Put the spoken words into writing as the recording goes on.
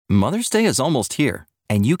Mother's Day is almost here,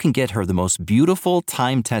 and you can get her the most beautiful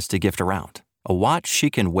time-tested gift around, a watch she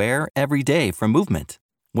can wear every day from Movement.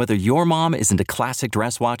 Whether your mom is into classic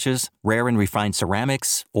dress watches, rare and refined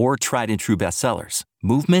ceramics, or tried-and-true bestsellers,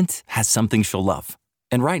 Movement has something she'll love.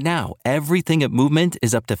 And right now, everything at Movement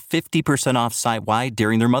is up to 50% off site-wide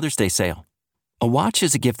during their Mother's Day sale. A watch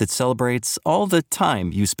is a gift that celebrates all the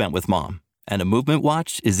time you spent with mom, and a Movement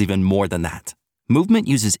watch is even more than that. Movement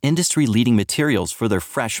uses industry-leading materials for their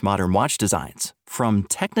fresh modern watch designs, from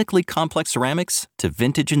technically complex ceramics to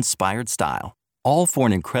vintage-inspired style, all for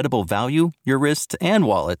an incredible value your wrist and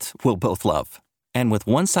wallet will both love. And with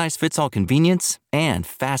one-size-fits-all convenience and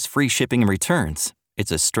fast free shipping and returns,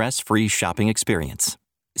 it's a stress-free shopping experience.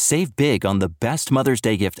 Save big on the best Mother's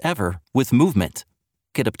Day gift ever with Movement.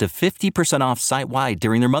 Get up to 50% off site-wide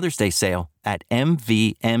during their Mother's Day sale at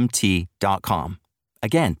mvmt.com.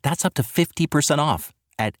 Again, that's up to 50% off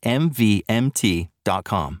at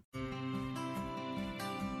mvmt.com.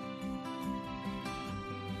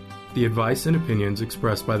 The advice and opinions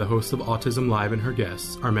expressed by the host of Autism Live and her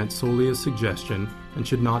guests are meant solely as suggestion and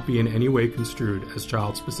should not be in any way construed as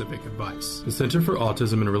child-specific advice. The Center for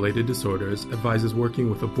Autism and Related Disorders advises working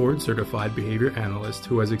with a board-certified behavior analyst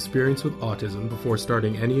who has experience with autism before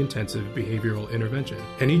starting any intensive behavioral intervention.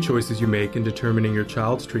 Any choices you make in determining your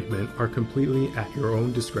child's treatment are completely at your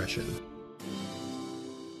own discretion.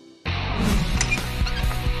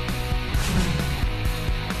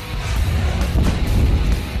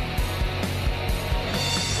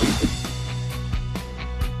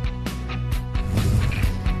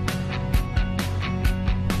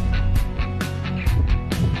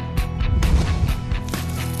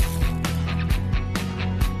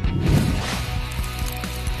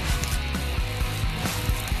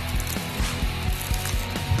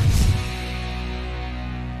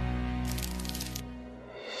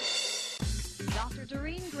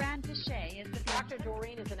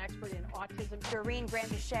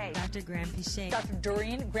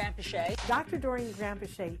 Dr. Doreen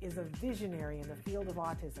Granpeesheh is a visionary in the field of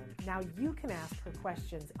autism. Now you can ask her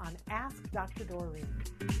questions on Ask Dr. Doreen.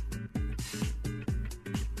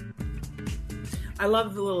 I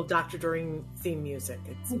love the little Dr. Doreen theme music.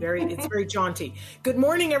 It's very jaunty. Good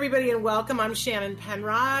morning, everybody, and welcome. I'm Shannon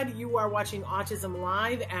Penrod. You are watching Autism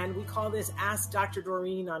Live, and we call this Ask Dr.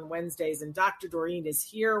 Doreen on Wednesdays. And Dr. Doreen is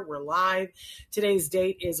here. We're live. Today's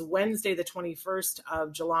date is Wednesday, the 21st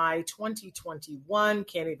of July, 2021.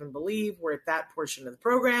 Can't even believe we're at that portion of the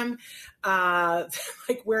program.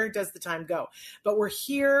 Like, where does the time go? But we're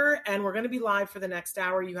here, and we're going to be live for the next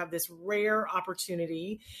hour. You have this rare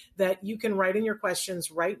opportunity that you can write in your questions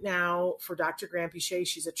right now for Dr. Granpeesheh.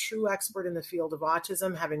 She's a true expert in the field of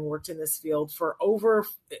autism, having worked in this field for over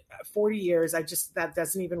 40 years. That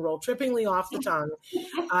doesn't even roll trippingly off the tongue.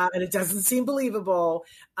 And it doesn't seem believable,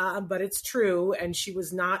 but it's true. And she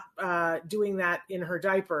was not doing that in her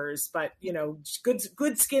diapers, but good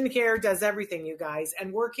skincare does everything, you guys.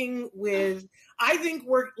 And working with,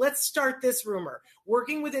 let's start this rumor.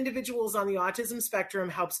 Working with individuals on the autism spectrum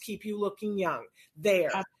helps keep you looking young.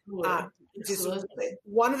 Absolutely. Just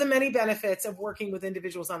one of the many benefits of working with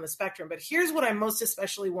individuals on the spectrum. But here's what I most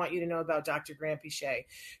especially want you to know about Dr. Granpeesheh.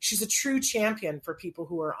 She's a true champion for people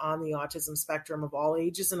who are on the autism spectrum of all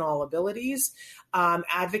ages and all abilities,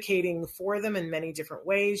 advocating for them in many different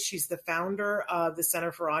ways. She's the founder of the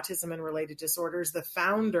Center for Autism and Related Disorders, the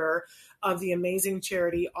founder of the amazing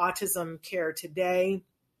charity Autism Care Today,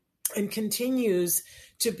 and continues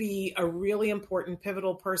to be a really important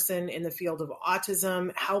pivotal person in the field of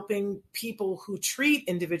autism, helping people who treat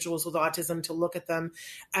individuals with autism to look at them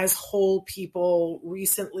as whole people.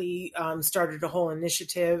 Recently started a whole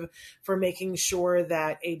initiative for making sure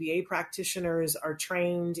that ABA practitioners are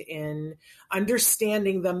trained in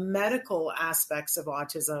understanding the medical aspects of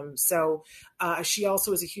autism. So she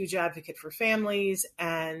also is a huge advocate for families,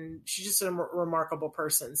 and she's just a remarkable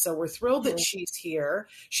person. So we're thrilled that she's here.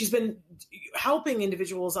 She's been helping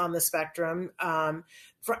individuals on the spectrum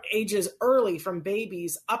for ages early, from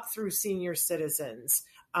babies up through senior citizens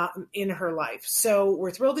in her life. So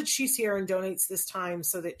we're thrilled that she's here and donates this time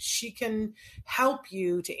so that she can help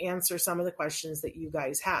you to answer some of the questions that you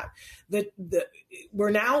guys have.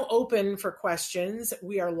 We're now open for questions.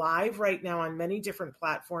 We are live right now on many different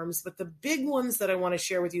platforms, but the big ones that I want to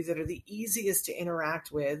share with you that are the easiest to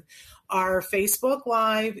interact with are Facebook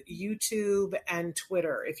Live, YouTube, and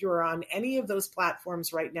Twitter. If you're on any of those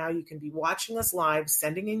platforms right now, you can be watching us live,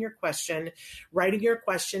 sending in your question, writing your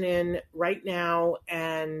question in right now,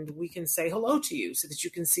 and we can say hello to you so that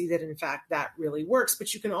you can see that, in fact, that really works.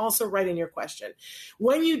 But you can also write in your question.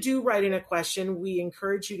 When you do write in a question, we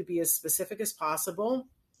encourage you to be as specific as possible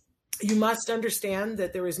You must understand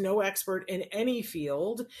that there is no expert in any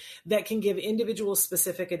field that can give individual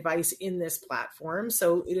specific advice in this platform.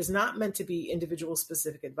 So it is not meant to be individual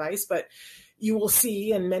specific advice, but you will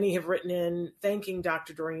see, and many have written in thanking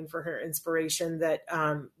Dr. Doreen for her inspiration, that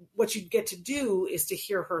what you get to do is to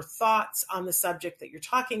hear her thoughts on the subject that you're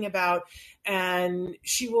talking about, and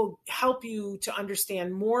she will help you to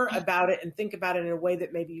understand more about it and think about it in a way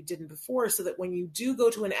that maybe you didn't before, so that when you do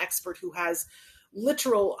go to an expert who has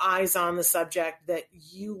literal eyes on the subject, that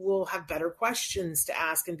you will have better questions to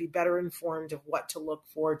ask and be better informed of what to look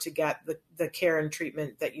for to get the care and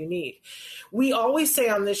treatment that you need. We always say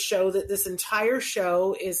on this show that this entire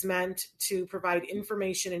show is meant to provide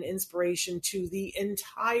information and inspiration to the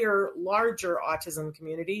entire larger autism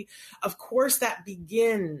community. Of course, that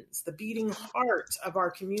begins, the beating heart of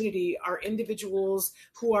our community are individuals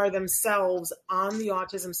who are themselves on the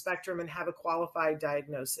autism spectrum and have a qualified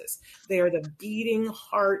diagnosis. They are the beating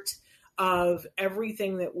heart of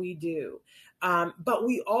everything that we do. But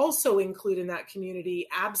we also include in that community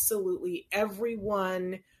absolutely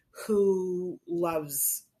everyone who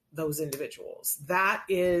loves those individuals. That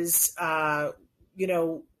is,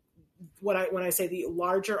 when I say the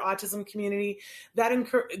larger autism community, that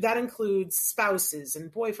includes spouses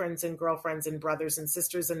and boyfriends and girlfriends and brothers and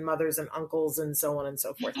sisters and mothers and uncles and so on and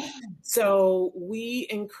so forth. So we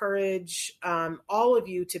encourage all of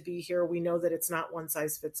you to be here. We know that it's not one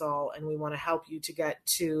size fits all, and we want to help you to get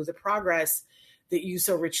to the progress that you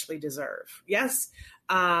so richly deserve. Yes.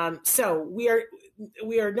 So we are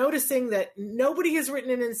noticing that nobody has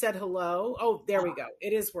written in and said hello. Oh, there we go.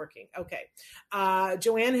 It is working. Okay.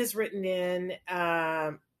 Joanne has written in,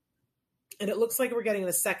 and it looks like we're getting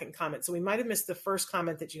the second comment. So we might have missed the first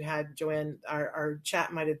comment that you had, Joanne. Our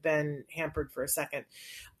chat might have been hampered for a second.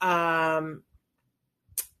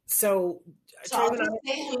 So I'll just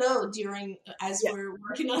say hello as we're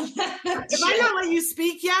working on that. Have I not let you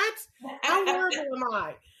speak yet? How horrible am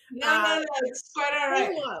I? No, it's quite all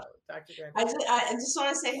right. Hello, Dr. Grant. I just want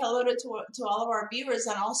to say hello to all of our viewers,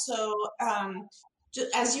 and also,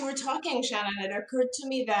 as you were talking, Shannon, it occurred to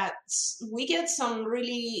me that we get some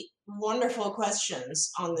really wonderful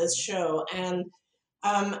questions on this show, and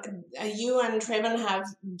you and Trayvon have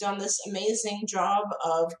done this amazing job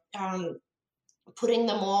of putting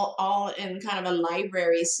them all in kind of a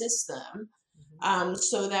library system.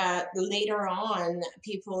 So that later on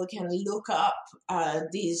people can look up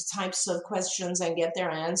these types of questions and get their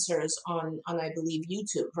answers on I believe,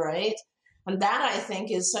 YouTube, right? And that, I think,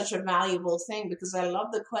 is such a valuable thing, because I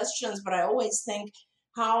love the questions, but I always think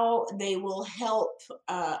how they will help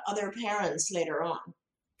other parents later on.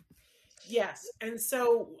 Yes. And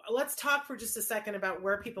so let's talk for just a second about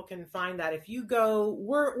where people can find that. If you go,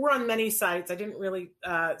 we're on many sites. I didn't really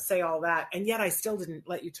say all that. And yet I still didn't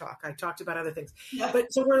let you talk. I talked about other things. Yeah.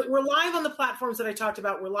 But so we're live on the platforms that I talked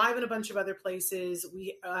about. We're live in a bunch of other places.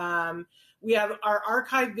 We have our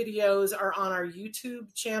archived videos are on our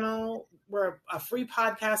YouTube channel. We're a free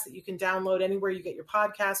podcast that you can download anywhere you get your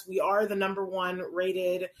podcasts. We are the #1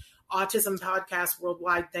 rated autism podcast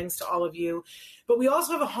worldwide, thanks to all of you. But we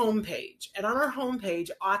also have a homepage. And on our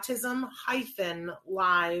homepage,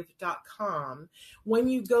 autism-live.com, when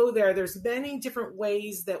you go there, there's many different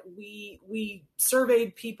ways that we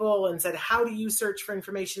surveyed people and said, how do you search for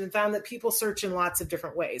information? And found that people search in lots of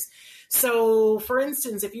different ways. So, for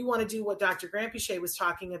instance, if you want to do what Dr. Granpeesheh was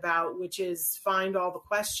talking about, which is find all the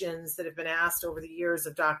questions that have been asked over the years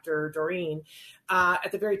of Dr. Doreen,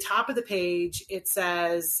 at the very top of the page, it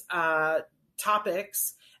says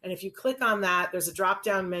topics. And if you click on that, there's a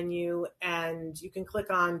drop-down menu, and you can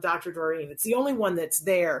click on Dr. Doreen. It's the only one that's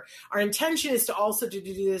there. Our intention is to also do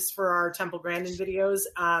this for our Temple Grandin videos.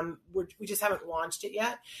 We just haven't launched it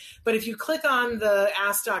yet. But if you click on the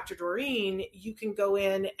Ask Dr. Doreen, you can go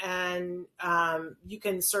in and you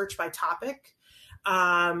can search by topic.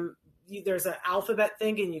 There's an alphabet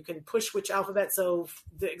thing, and you can push which alphabet. So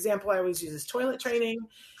the example I always use is toilet training.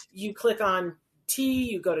 You click on T,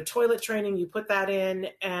 you go to toilet training, you put that in,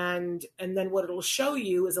 and then what it'll show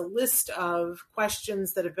you is a list of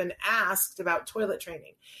questions that have been asked about toilet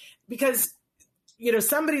training. Because,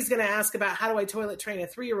 somebody's going to ask about how do I toilet train a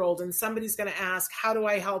 3-year-old, and somebody's going to ask how do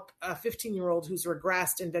I help a 15-year-old who's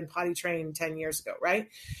regressed and been potty trained 10 years ago, right?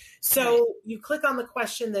 So you click on the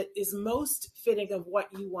question that is most fitting of what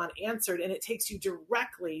you want answered, and it takes you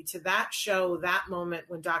directly to that show, that moment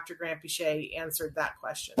when Dr. Granpeesheh answered that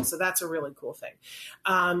question. So that's a really cool thing.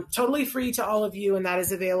 Totally free to all of you, and that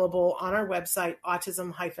is available on our website,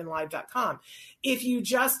 autism-live.com. If you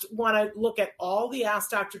just want to look at all the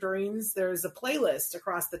Ask Dr. Doreens, there's a playlist playlist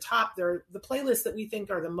across the top. They're the playlists that we think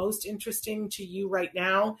are the most interesting to you right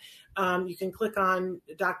now. You can click on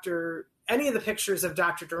any of the pictures of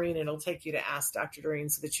Dr. Doreen, and it'll take you to Ask Dr. Doreen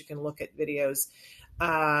so that you can look at videos.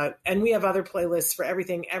 And we have other playlists for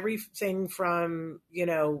everything from,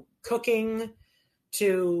 cooking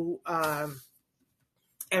to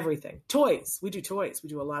everything. Toys. We do toys. We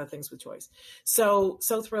do a lot of things with toys. So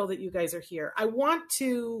thrilled that you guys are here. I want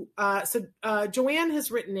to, Joanne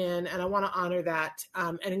has written in, and I want to honor that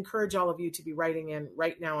and encourage all of you to be writing in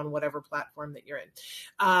right now on whatever platform that you're in.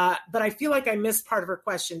 But I feel like I missed part of her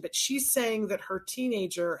question, but she's saying that her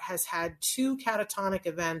teenager has had 2 catatonic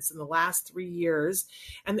events in the last 3 years.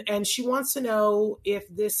 And she wants to know if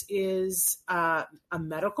this is a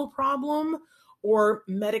medical problem or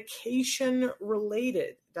medication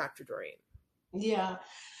related, Dr. Doreen. Yeah.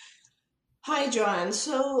 Hi, Joanne.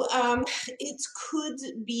 So it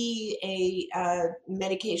could be a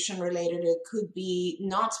medication related. It could be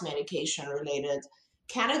not medication related.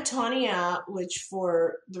 Catatonia, which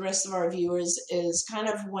for the rest of our viewers is kind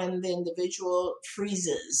of when the individual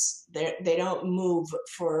freezes. They don't move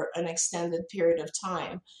for an extended period of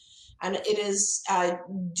time. And it is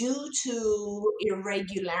due to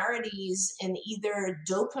irregularities in either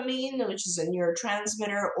dopamine, which is a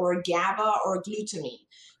neurotransmitter, or GABA or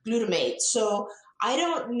glutamate. So I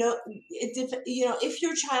don't know if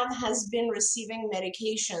your child has been receiving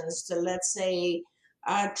medications to, let's say,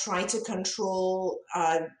 try to control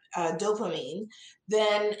dopamine,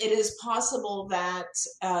 then it is possible that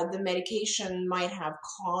the medication might have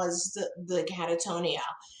caused the catatonia.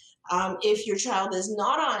 If your child is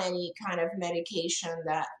not on any kind of medication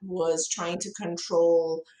that was trying to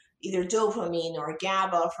control either dopamine or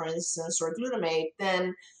GABA, for instance, or glutamate,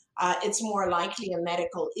 then it's more likely a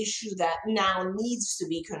medical issue that now needs to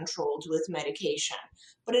be controlled with medication.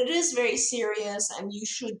 But it is very serious, and you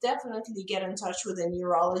should definitely get in touch with a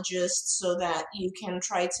neurologist so that you can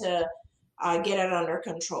try to get it under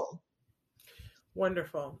control.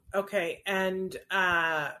 Wonderful. Okay. And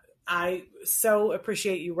I so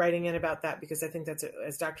appreciate you writing in about that, because I think that's,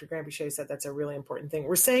 as Dr. Granpeesheh said, that's a really important thing.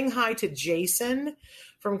 We're saying hi to Jason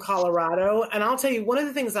from Colorado. And I'll tell you, one of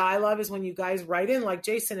the things I love is when you guys write in like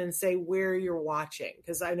Jason and say where you're watching,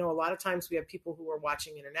 because I know a lot of times we have people who are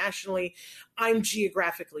watching internationally. I'm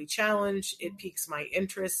geographically challenged. It piques my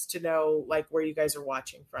interest to know like where you guys are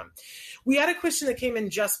watching from. We had a question that came in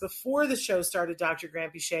just before the show started, Dr.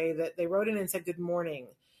 Granpeesheh, that they wrote in and said, "Good morning."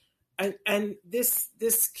 And this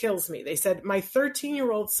kills me. They said, my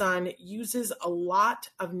 13-year-old son uses a lot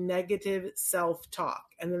of negative self-talk.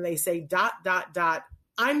 And then they say, ...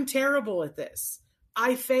 I'm terrible at this.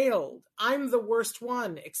 I failed. I'm the worst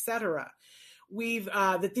one, etc.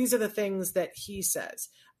 That these are the things that he says.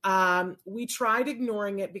 We tried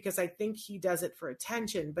ignoring it because I think he does it for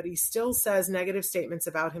attention, but he still says negative statements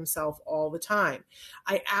about himself all the time.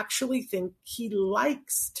 I actually think he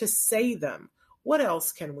likes to say them. What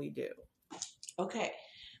else can we do? Okay.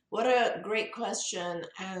 What a great question,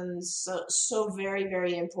 and so very,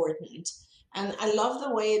 very important. And I love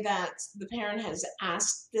the way that the parent has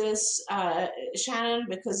asked this, Shannon,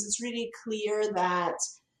 because it's really clear that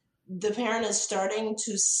the parent is starting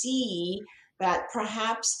to see that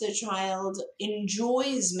perhaps the child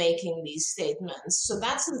enjoys making these statements. So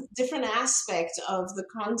that's a different aspect of the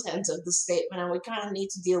content of the statement, and we kind of need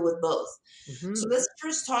to deal with both. Mm-hmm. So let's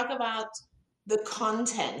first talk about the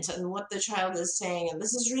content and what the child is saying. And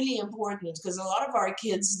this is really important because a lot of our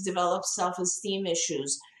kids develop self-esteem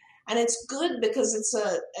issues. And it's good because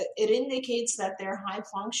it indicates that they're high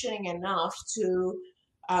functioning enough to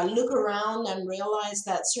look around and realize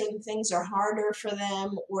that certain things are harder for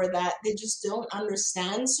them, or that they just don't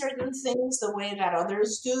understand certain things the way that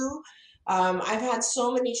others do. I've had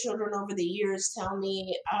so many children over the years tell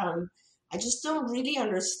me, I just don't really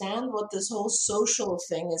understand what this whole social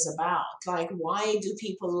thing is about. Like, why do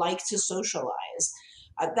people like to socialize?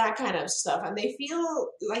 That kind of stuff. And they feel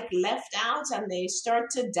like left out, and they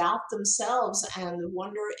start to doubt themselves and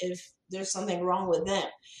wonder if there's something wrong with them.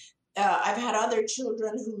 I've had other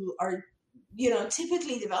children who are,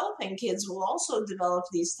 typically developing kids will also develop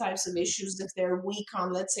these types of issues if they're weak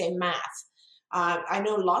on, let's say, math. I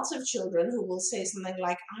know lots of children who will say something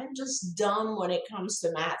like, I'm just dumb when it comes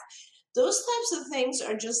to math. Those types of things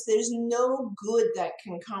are just, there's no good that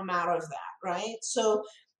can come out of that, right? So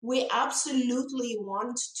we absolutely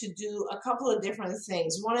want to do a couple of different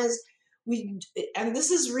things. One is and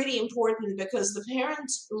this is really important because the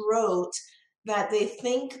parents wrote that they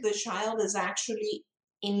think the child is actually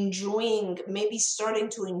enjoying, maybe starting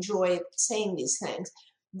to enjoy saying these things.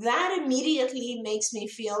 That immediately makes me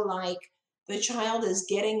feel like the child is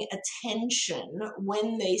getting attention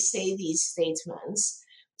when they say these statements.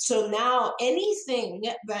 So now anything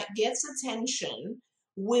that gets attention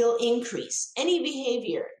will increase. Any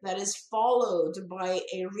behavior that is followed by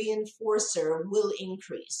a reinforcer will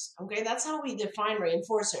increase. Okay, that's how we define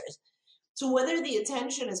reinforcers. So whether the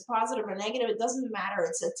attention is positive or negative, it doesn't matter.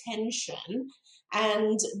 It's attention,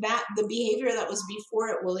 and that the behavior that was before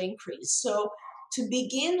it will increase. So to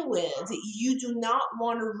begin with, you do not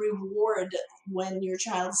want to reward when your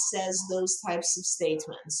child says those types of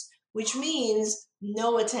statements, which means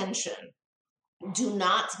no attention. Do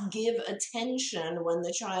not give attention when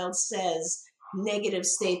the child says negative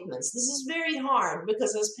statements. This is very hard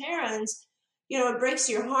because as parents, it breaks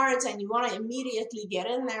your heart and you want to immediately get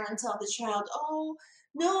in there and tell the child, oh,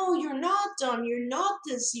 no, you're not dumb. You're not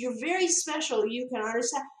this. You're very special. You can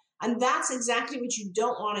understand. And that's exactly what you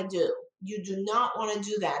don't want to do. You do not want to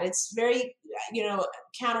do that. It's very,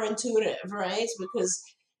 counterintuitive, right? Because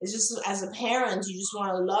it's just, as a parent, you just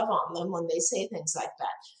want to love on them when they say things like that.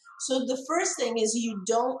 So the first thing is you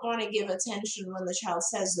don't want to give attention when the child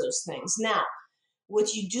says those things. Now,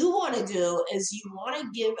 what you do want to do is you want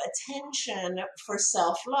to give attention for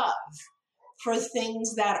self-love, for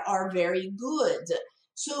things that are very good.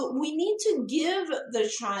 So we need to give the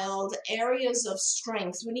child areas of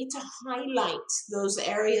strength. We need to highlight those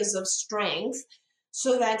areas of strength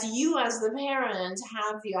so that you as the parent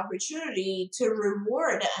have the opportunity to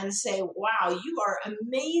reward and say, wow, you are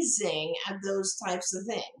amazing at those types of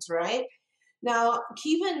things, right? Now,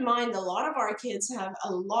 keep in mind, a lot of our kids have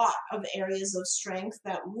a lot of areas of strength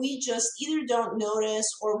that we just either don't notice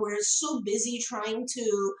or we're so busy trying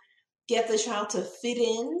to get the child to fit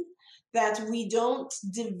in that we don't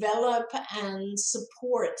develop and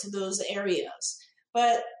support those areas.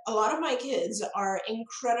 But a lot of my kids are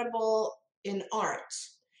incredible in art.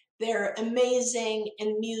 They're amazing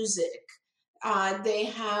in music. They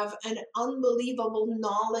have an unbelievable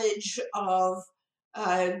knowledge of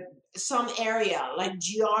some area like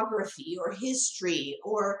geography or history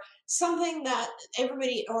or something that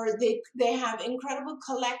they have incredible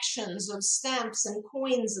collections of stamps and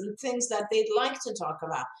coins and things that they'd like to talk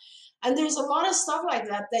about. And there's a lot of stuff like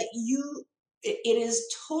that it is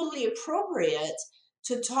totally appropriate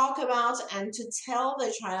to talk about and to tell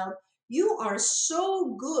the child, you are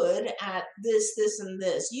so good at this, this, and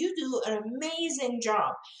this. You do an amazing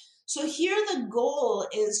job. So here the goal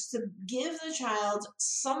is to give the child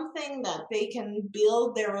something that they can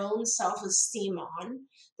build their own self-esteem on,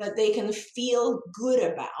 that they can feel good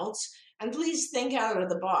about. And please think out of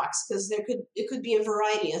the box, because it could be a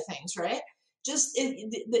variety of things, right? Just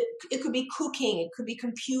it could be cooking, it could be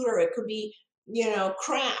computer, it could be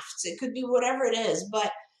crafts, it could be whatever it is,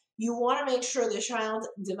 but you want to make sure the child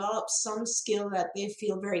develops some skill that they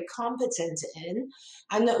feel very competent in,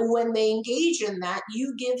 and that when they engage in that,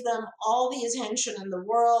 you give them all the attention in the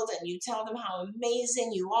world and you tell them how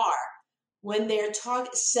amazing you are. When they're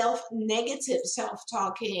negative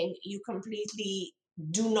self-talking, you completely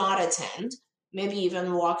do not attend, maybe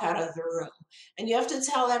even walk out of the room. And you have to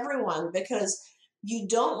tell everyone, because you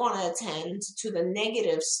don't want to attend to the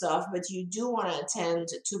negative stuff, but you do want to attend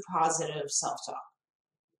to positive self-talk.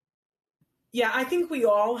 Yeah, I think we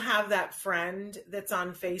all have that friend that's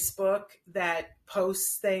on Facebook that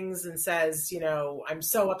posts things and says, I'm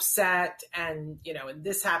so upset and, and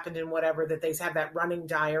this happened and whatever, that they have that running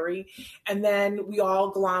diary. And then we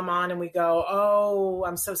all glom on and we go, oh,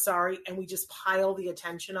 I'm so sorry. And we just pile the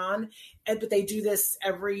attention on. But they do this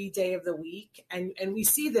every day of the week. And we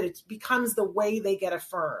see that it becomes the way they get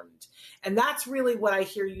affirmed. And that's really what I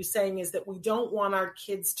hear you saying, is that we don't want our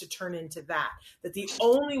kids to turn into that the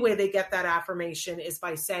only way they get that affirmation is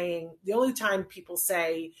by saying, the only time people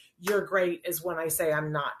say you're great is when I say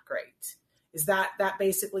I'm not great. Is that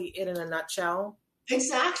basically it in a nutshell?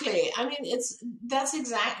 Exactly. I mean, that's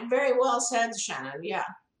very well said, Shannon. Yeah,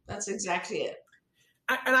 that's exactly it.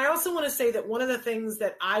 And I also want to say that one of the things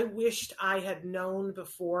that I wished I had known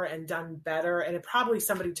before and done better, and it probably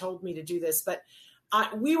somebody told me to do this, but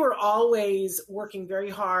we were always working very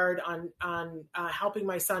hard on helping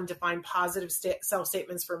my son define positive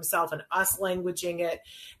self-statements for himself and us languaging it.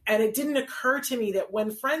 And it didn't occur to me that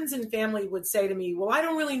when friends and family would say to me, well, I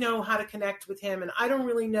don't really know how to connect with him, and I don't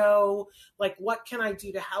really know, what can I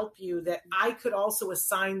do to help you, that I could also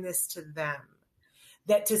assign this to them.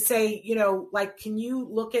 That to say, can you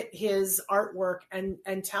look at his artwork and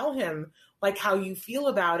tell him how you feel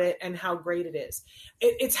about it and how great it is.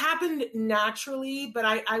 It's happened naturally, but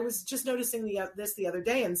I was just noticing this the other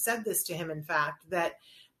day and said this to him, in fact, that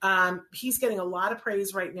He's getting a lot of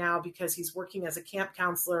praise right now because he's working as a camp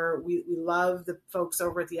counselor. We love the folks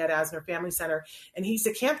over at the Ed Asner Family Center, and he's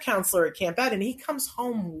a camp counselor at Camp Ed, and he comes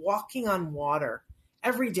home walking on water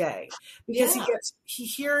every day because he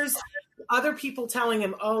hears other people telling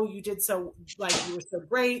him, oh, you did so, like, you were so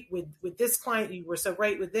great with this client, you were so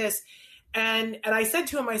great with this. And I said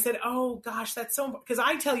to him, I said, oh gosh, that's so, because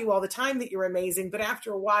I tell you all the time that you're amazing, but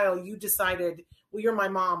after a while you decided, well, you're my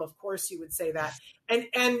mom, of course you would say that. And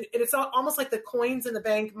it's almost like the coins in the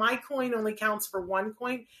bank. My coin only counts for one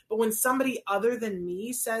coin, but when somebody other than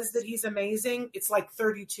me says that he's amazing, it's like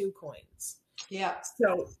 32 coins. Yeah.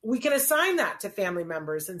 So we can assign that to family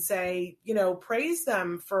members and say, praise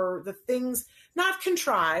them for the things not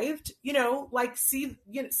contrived, like see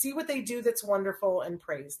what they do that's wonderful and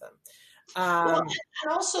praise them. And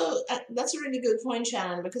also that's a really good point,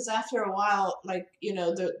 Shannon, because after a while, like,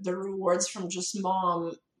 the rewards from just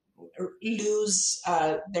mom lose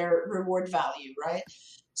their reward value, right?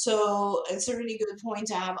 So it's a really good point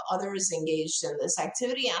to have others engaged in this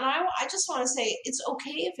activity. And I just want to say it's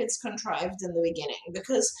okay if it's contrived in the beginning,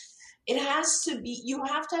 because it has to be, you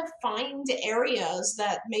have to find areas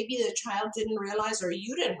that maybe the child didn't realize or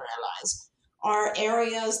you didn't realize are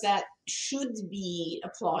areas that should be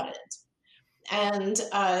applauded. And,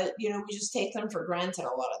 we just take them for granted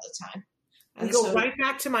a lot of the time. And we go right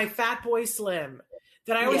back to my Fat Boy Slim.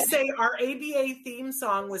 That I always say our ABA theme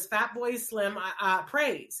song was Fat Boy Slim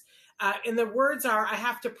praise. And the words are, I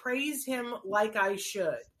have to praise him like I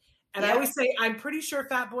should. And I always say, I'm pretty sure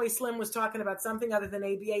Fat Boy Slim was talking about something other than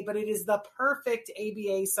ABA, but it is the perfect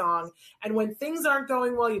ABA song. And when things aren't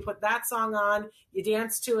going well, you put that song on, you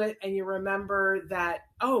dance to it, and you remember that,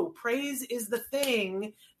 oh, praise is the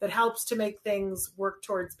thing that helps to make things work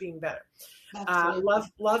towards being better.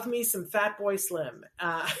 Love me some Fat Boy Slim.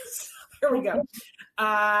 There we go.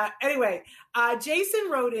 Anyway, Jason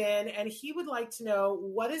wrote in and he would like to know,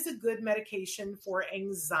 what is a good medication for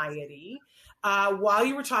anxiety? While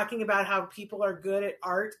you were talking about how people are good at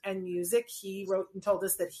art and music, he wrote and told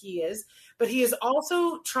us that he is, but he is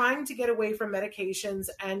also trying to get away from medications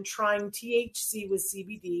and trying THC with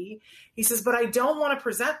CBD. He says, but I don't want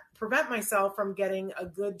to prevent myself from getting a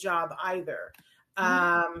good job either.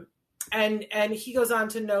 And he goes on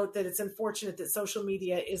to note that it's unfortunate that social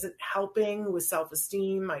media isn't helping with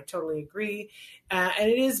self-esteem. I totally agree. And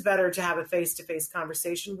it is better to have a face-to-face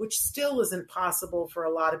conversation, which still isn't possible for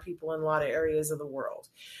a lot of people in a lot of areas of the world.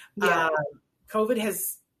 Yeah. COVID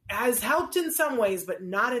has helped in some ways, but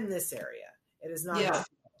not in this area. It is not. Yeah.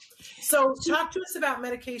 So talk to us about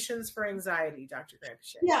medications for anxiety, Dr.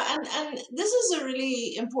 Granpeesheh. Yeah, and this is a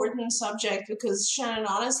really important subject because, Shannon,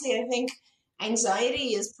 honestly, I think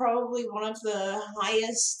anxiety is probably one of the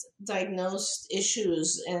highest diagnosed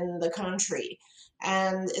issues in the country.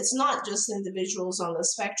 And it's not just individuals on the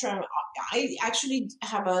spectrum. I actually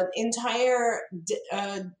have an entire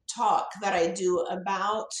talk that I do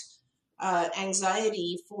about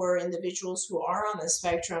anxiety for individuals who are on the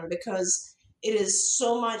spectrum, because it is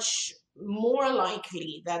so much more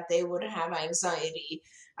likely that they would have anxiety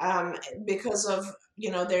because of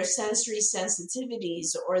their sensory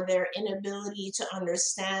sensitivities or their inability to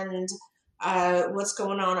understand what's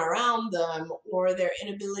going on around them, or their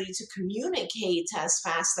inability to communicate as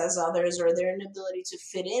fast as others, or their inability to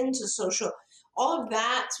fit into social. All of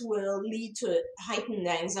that will lead to heightened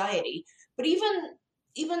anxiety. But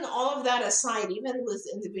even all of that aside, even with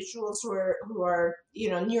individuals who are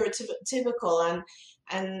neurotypical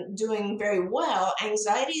and doing very well,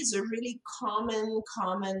 anxiety is a really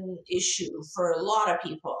common issue for a lot of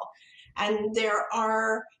people. And there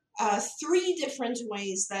are 3 different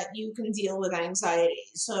ways that you can deal with anxiety.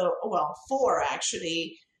 So, 4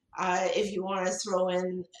 actually, if you want to throw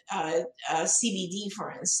in CBD,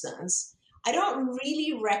 for instance. I don't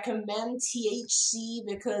really recommend THC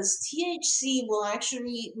because THC will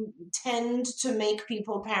actually tend to make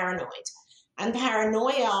people paranoid, and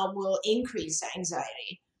paranoia will increase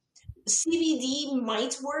anxiety. CBD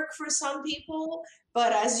might work for some people,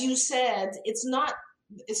 but as you said, it's not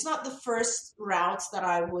the first route that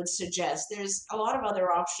I would suggest. There's a lot of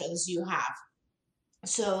other options you have.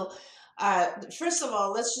 So first of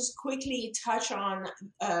all, let's just quickly touch on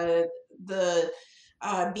the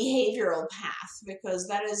behavioral path, because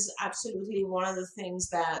that is absolutely one of the things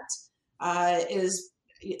that is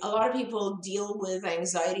a lot of people deal with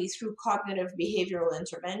anxiety through cognitive behavioral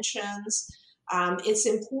interventions. It's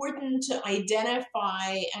important to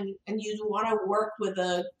identify, and you want to work with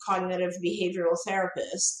a cognitive behavioral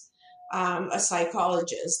therapist, a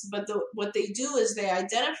psychologist. But what they do is they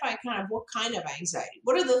identify kind of what kind of anxiety.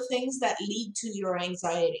 What are the things that lead to your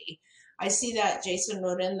anxiety? I see that Jason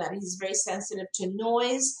wrote in that he's very sensitive to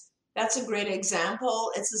noise. That's a great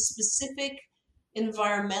example. It's a specific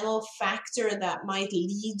environmental factor that might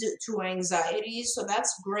lead to anxiety. So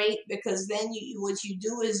that's great, because then what you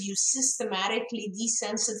do is you systematically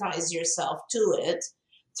desensitize yourself to it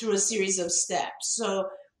through a series of steps. So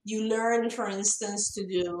you learn, for instance, to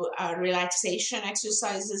do relaxation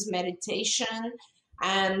exercises, meditation,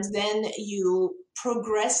 and then you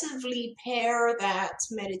progressively pair that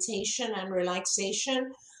meditation and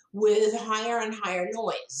relaxation with higher and higher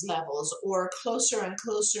noise levels, or closer and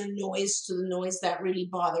closer noise to the noise that really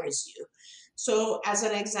bothers you. So as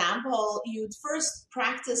an example, you'd first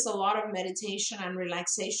practice a lot of meditation and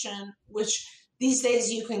relaxation, which these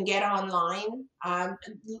days you can get online,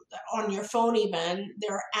 on your phone even.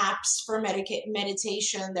 There are apps for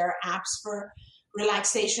meditation. There are apps for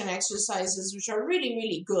relaxation exercises, which are really,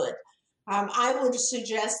 really good. I would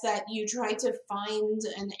suggest that you try to find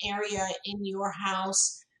an area in your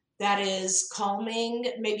house that is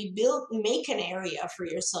calming. Maybe make an area for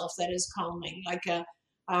yourself that is calming, like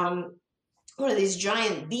one of these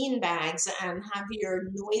giant bean bags, and have your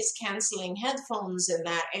noise canceling headphones in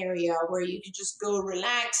that area where you could just go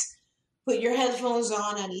relax, put your headphones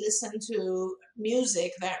on and listen to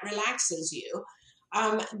music that relaxes you.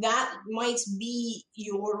 That might be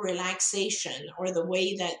your relaxation, or the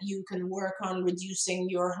way that you can work on reducing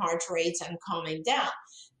your heart rate and calming down.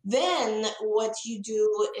 Then what you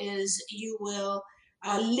do is you will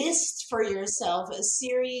list for yourself a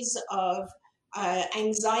series of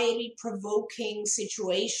anxiety-provoking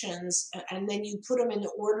situations, and then you put them in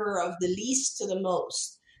order of the least to the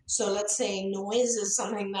most. So let's say noise is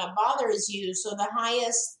something that bothers you. So the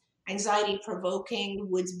highest anxiety-provoking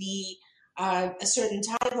would be a certain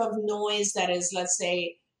type of noise that is, let's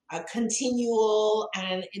say, continual,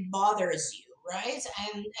 and it bothers you, right?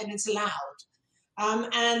 And it's loud.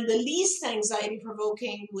 And the least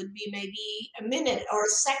anxiety-provoking would be maybe a minute or a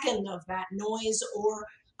second of that noise, or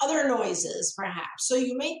other noises, perhaps. So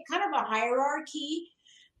you make kind of a hierarchy,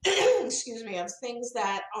 excuse me, of things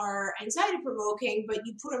that are anxiety-provoking, but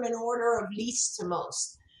you put them in order of least to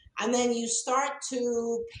most. And then you start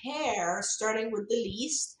to pair, starting with the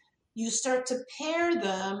least, you start to pair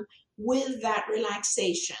them with that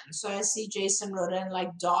relaxation. So I see Jason wrote in,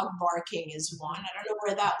 like, dog barking is one. I don't know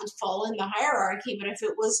where that would fall in the hierarchy, but if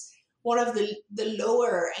it was one of the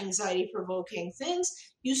lower anxiety-provoking things,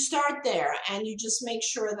 you start there, and you just make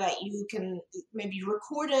sure that you can maybe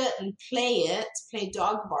record it and play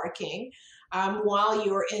dog barking, while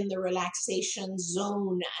you're in the relaxation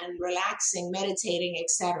zone and relaxing, meditating,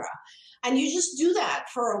 etc. And you just do that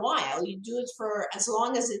for a while. You do it for as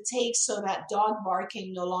long as it takes, so that dog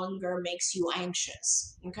barking no longer makes you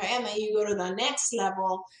anxious. Okay, and then you go to the next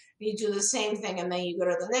level, you do the same thing, and then you go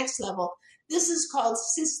to the next level. This is called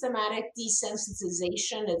systematic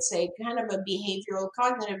desensitization. It's a kind of a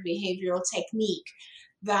cognitive behavioral technique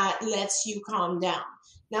that lets you calm down.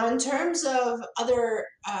 Now, in terms of other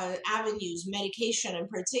avenues, medication in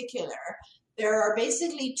particular, there are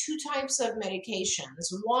basically two types of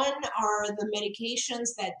medications. One are the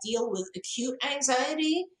medications that deal with acute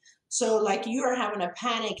anxiety. So like you are having a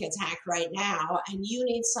panic attack right now, and you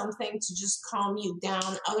need something to just calm you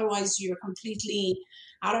down. Otherwise, you're completely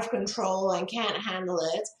out of control and can't handle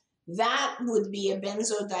it. That would be a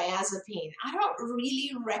benzodiazepine. I don't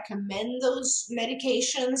really recommend those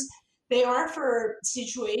medications. They are for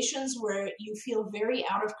situations where you feel very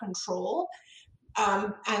out of control.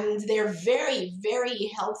 And they're very,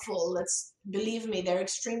 very helpful. Believe me, they're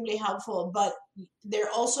extremely helpful, but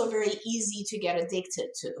they're also very easy to get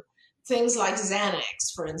addicted to. Things like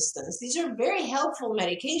Xanax, for instance. These are very helpful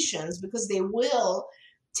medications because they will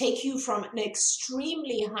take you from an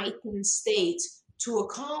extremely heightened state to a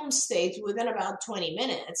calm state within about 20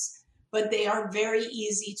 minutes, but they are very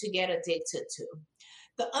easy to get addicted to.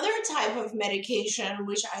 The other type of medication,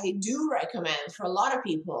 which I do recommend for a lot of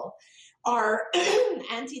people, are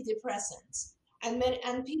antidepressants. And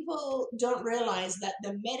people don't realize that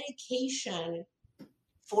the medication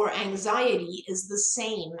for anxiety is the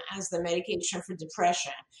same as the medication for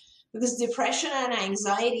depression. Because depression and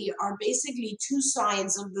anxiety are basically two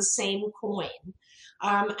sides of the same coin,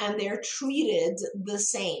 and they're treated the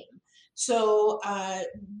same. So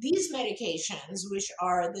these medications, which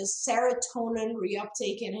are the serotonin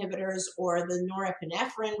reuptake inhibitors, or the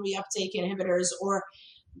norepinephrine reuptake inhibitors, or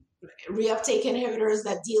reuptake inhibitors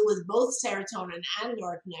that deal with both serotonin and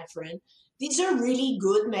norepinephrine, these are really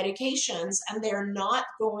good medications, and they're not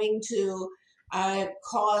going to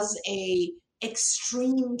cause a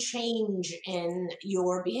extreme change in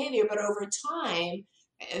your behavior. But over time,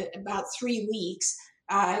 about 3 weeks,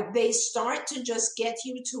 they start to just get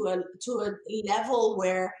you to a level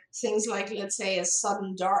where things like, let's say, a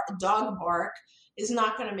sudden dog bark is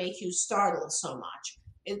not going to make you startled so much.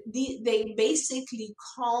 They basically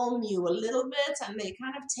calm you a little bit, and they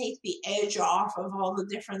kind of take the edge off of all the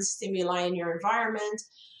different stimuli in your environment,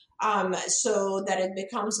 so that it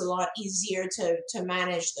becomes a lot easier to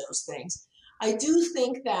manage those things. I do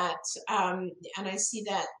think that, and I see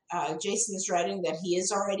that Jason is writing that he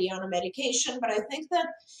is already on a medication, but I think that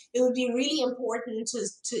it would be really important to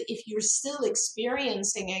if you're still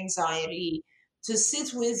experiencing anxiety, to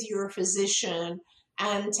sit with your physician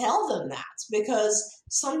and tell them that, because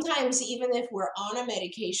sometimes even if we're on a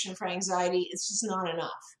medication for anxiety, it's just not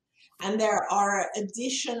enough. And there are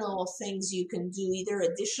additional things you can do, either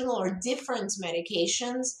additional or different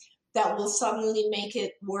medications that will suddenly make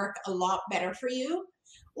it work a lot better for you.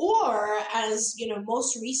 Or, as you know,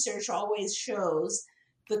 most research always shows,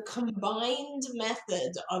 the combined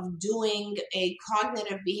method of doing a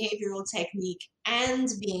cognitive behavioral technique and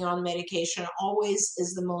being on medication always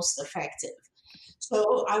is the most effective.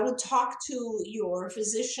 So I would talk to your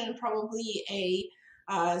physician, probably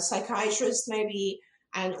a psychiatrist maybe,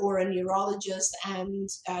 or a neurologist, and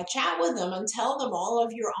chat with them and tell them all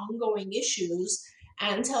of your ongoing issues,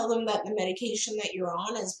 and tell them that the medication that you're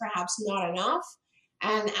on is perhaps not enough,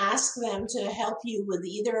 and ask them to help you with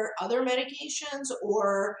either other medications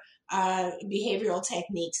or behavioral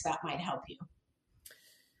techniques that might help you.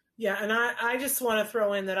 Yeah, and I just want to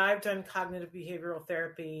throw in that I've done cognitive behavioral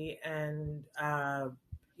therapy, and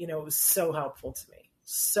it was so helpful to me.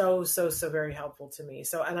 So very helpful to me.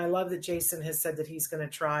 So, and I love that Jason has said that he's going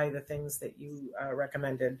to try the things that you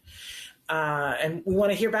recommended. And we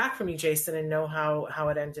want to hear back from you, Jason, and know how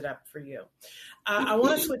it ended up for you. I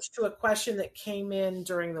want to switch to a question that came in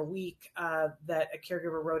during the week that a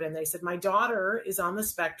caregiver wrote in. They said, my daughter is on the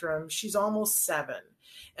spectrum. She's almost 7,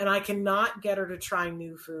 and I cannot get her to try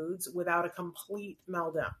new foods without a complete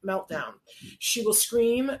meltdown. She will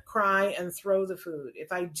scream, cry, and throw the food.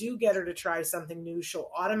 If I do get her to try something new, she'll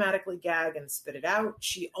automatically gag and spit it out.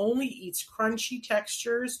 She only eats crunchy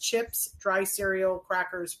textures, chips, dry cereal,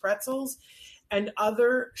 crackers, pretzels, and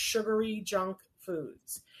other sugary junk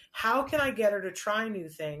foods. How can I get her to try new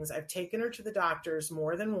things? I've taken her to the doctors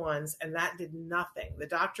more than once, and that did nothing. The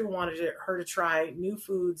doctor wanted her to try new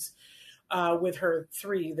foods with her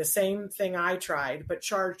 3, the same thing I tried, but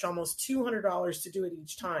charged almost $200 to do it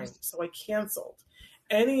each time. So I canceled.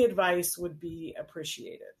 Any advice would be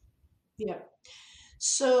appreciated. Yeah.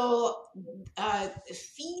 So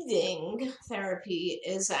feeding therapy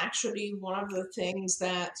is actually one of the things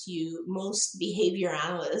that most behavior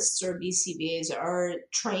analysts or BCBAs are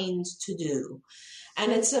trained to do.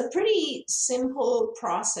 And it's a pretty simple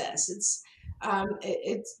process.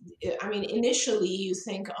 Initially you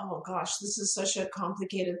think, oh gosh, this is such a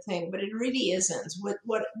complicated thing, but it really isn't.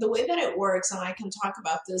 The way that it works, and I can talk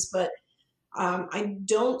about this, but I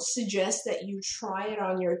don't suggest that you try it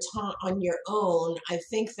on your own. I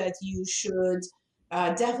think that you should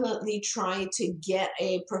definitely try to get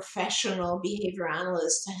a professional behavior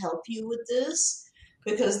analyst to help you with this,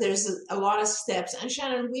 because there's a lot of steps. And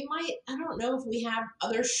Shannon, I don't know if we have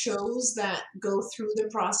other shows that go through the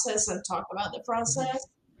process and talk about the process.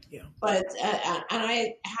 Yeah. But, and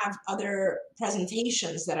I have other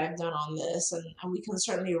presentations that I've done on this, and we can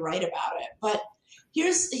certainly write about it. But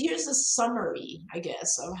here's a summary, I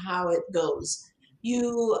guess, of how it goes.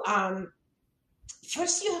 You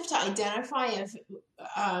first you have to identify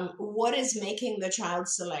what is making the child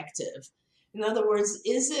selective. In other words,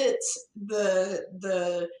 is it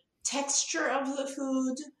the texture of the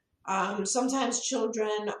food? Sometimes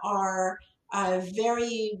children are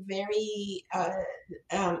very, very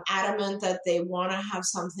adamant that they want to have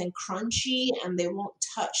something crunchy, and they won't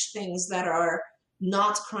touch things that are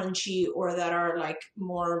not crunchy or that are like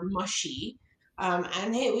more mushy.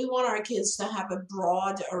 And hey, we want our kids to have a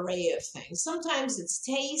broad array of things. Sometimes it's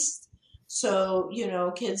taste. So,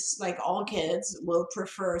 kids, like all kids, will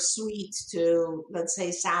prefer sweet to, let's say,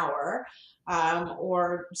 sour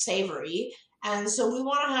or savory. And so we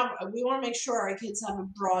want to make sure our kids have a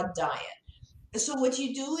broad diet. So what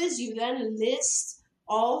you do is you then list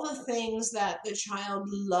all the things that the child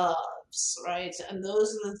loves, right? And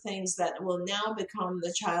those are the things that will now become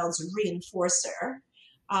the child's reinforcer.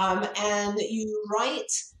 And you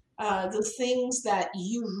write the things that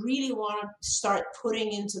you really want to start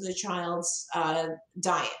putting into the child's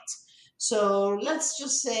diet. So let's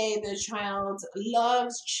just say the child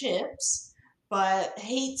loves chips, but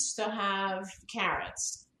hates to have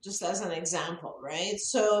carrots, just as an example, right?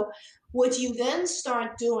 So what you then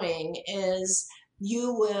start doing is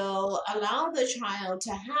you will allow the child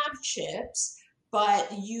to have chips, but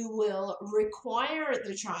you will require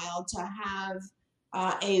the child to have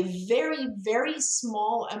a very, very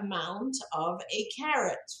small amount of a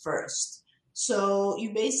carrot first. So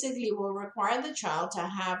you basically will require the child to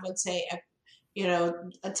have, let's say, a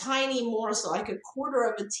tiny morsel, like a quarter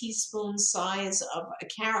of a teaspoon size of a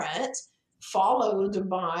carrot, followed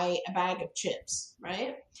by a bag of chips,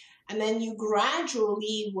 right? And then you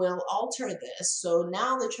gradually will alter this. So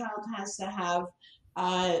now the child has to have,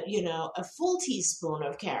 a full teaspoon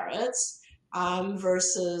of carrots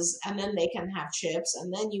versus, and then they can have chips.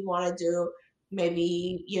 And then you want to do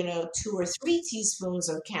maybe, 2 or 3 teaspoons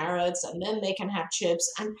of carrots, and then they can have chips.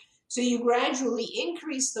 And so you gradually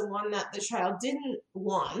increase the one that the child didn't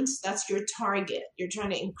want. That's your target. You're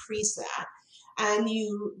trying to increase that. And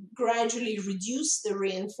you gradually reduce the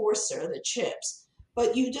reinforcer, the chips.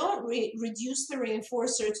 But you don't reduce the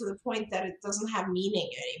reinforcer to the point that it doesn't have meaning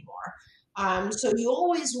anymore. So you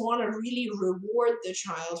always want to really reward the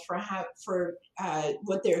child for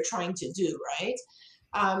what they're trying to do, right?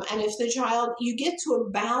 And if the child, you get to a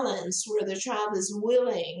balance where the child is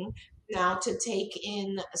willing now to take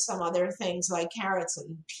in some other things like carrots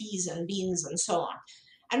and peas and beans and so on.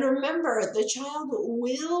 And remember, the child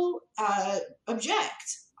will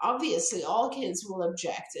object. Obviously, all kids will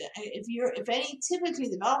object. If any typically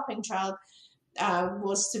developing child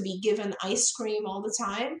was to be given ice cream all the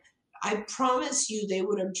time, I promise you they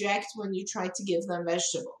would object when you try to give them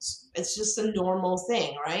vegetables. It's just a normal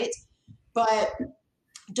thing, right? But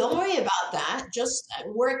don't worry about that. Just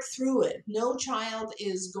work through it. No child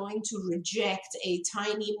is going to reject a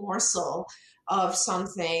tiny morsel of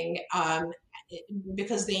something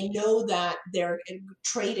because they know that they're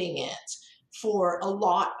trading it for a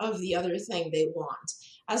lot of the other thing they want.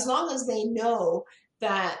 As long as they know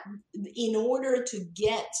that in order to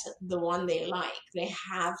get the one they like, they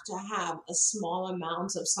have to have a small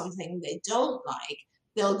amount of something they don't like,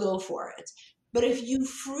 they'll go for it. But if you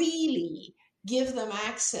freely give them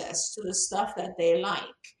access to the stuff that they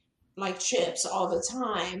like chips all the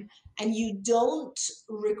time, and you don't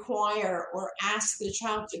require or ask the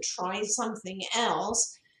child to try something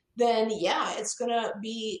else, then yeah,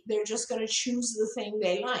 they're just going to choose the thing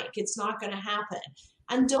they like. It's not going to happen.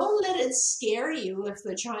 And don't let it scare you if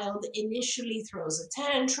the child initially throws a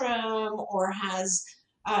tantrum or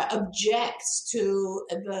objects to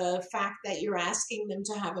the fact that you're asking them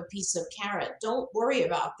to have a piece of carrot. Don't worry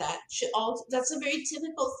about that. That's a very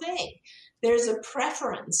typical thing. There's a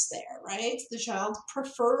preference there, right? The child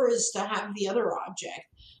prefers to have the other object,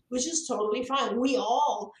 which is totally fine. We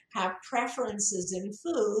all have preferences in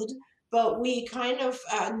food, but we kind of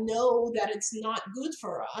know that it's not good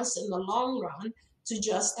for us in the long run to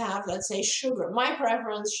just have, let's say, sugar. My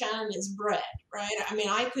preference, Shannon, is bread, right? I mean,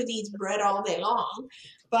 I could eat bread all day long,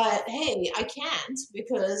 but hey, I can't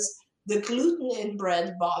because the gluten in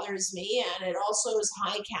bread bothers me, and it also is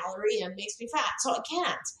high calorie and makes me fat, so I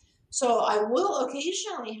can't. So I will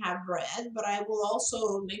occasionally have bread, but I will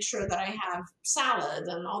also make sure that I have salad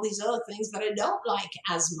and all these other things that I don't like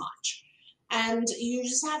as much. And you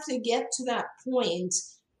just have to get to that point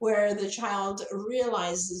where the child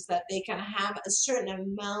realizes that they can have a certain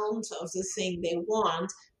amount of the thing they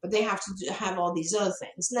want, but they have to have all these other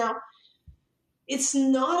things. Now, it's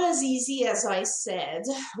not as easy as I said.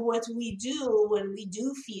 What we do when we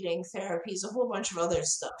do feeding therapy is a whole bunch of other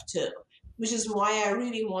stuff too, which is why I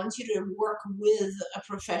really want you to work with a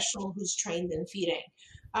professional who's trained in feeding.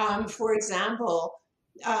 For example,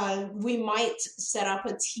 we might set up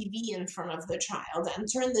a TV in front of the child and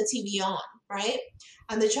turn the TV on, right?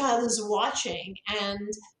 And the child is watching,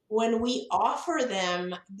 and when we offer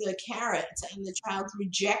them the carrot and the child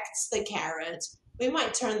rejects the carrot, we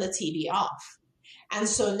might turn the TV off. And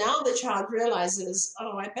so now the child realizes,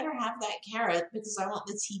 oh, I better have that carrot because I want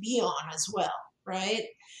the TV on as well, right?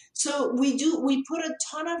 So we put a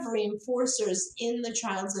ton of reinforcers in the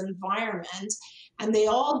child's environment, and they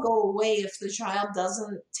all go away if the child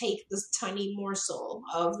doesn't take this tiny morsel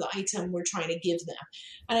of the item we're trying to give them.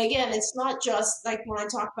 And again, it's not just like when I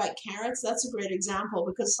talk about carrots, that's a great example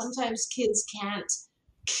because sometimes kids can't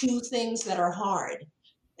chew things that are hard.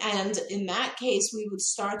 And in that case, we would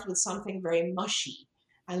start with something very mushy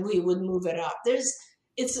and we would move it up.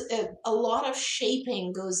 A lot of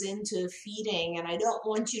shaping goes into feeding, and I don't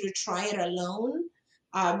want you to try it alone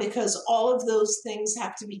because all of those things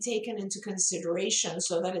have to be taken into consideration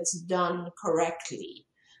so that it's done correctly.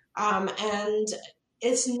 And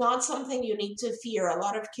it's not something you need to fear. A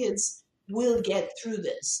lot of kids will get through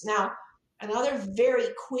this. Now, another very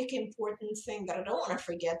quick, important thing that I don't want to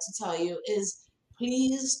forget to tell you is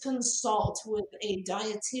please consult with a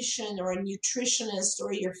dietitian or a nutritionist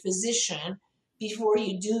or your physician before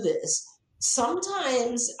you do this.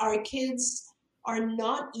 sometimes our kids are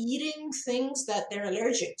not eating things that they're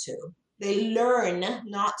allergic to. They learn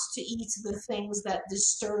not to eat the things that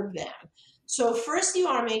disturb them. So first you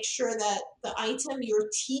want to make sure that the item you're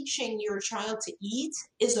teaching your child to eat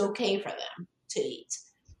is okay for them to eat.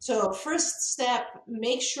 So first step,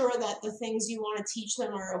 make sure that the things you want to teach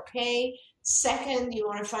them are okay. Second, you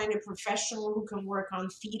want to find a professional who can work on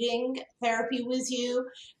feeding therapy with you.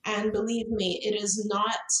 And believe me, it is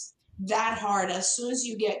not that hard. As soon as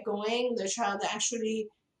you get going, the child actually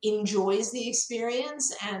enjoys the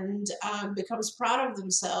experience and becomes proud of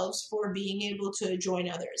themselves for being able to join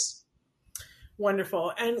others.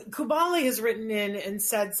 Wonderful. And Kubali has written in and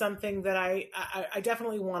said something that I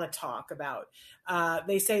definitely want to talk about.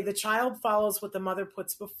 They say the child follows what the mother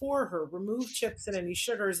puts before her. Remove chips and any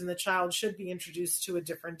sugars, and the child should be introduced to a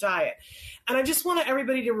different diet. And I just want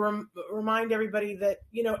everybody to remind everybody that,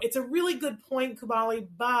 it's a really good point, Kubali,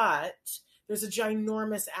 but there's a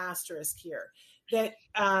ginormous asterisk here. That,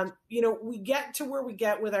 we get to where we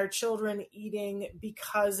get with our children eating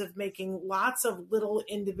because of making lots of little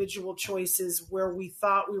individual choices where we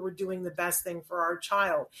thought we were doing the best thing for our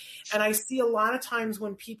child. And I see a lot of times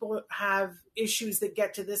when people have issues that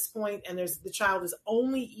get to this point and the child is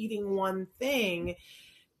only eating one thing,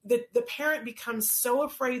 that the parent becomes so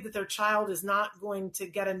afraid that their child is not going to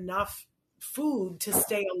get enough food to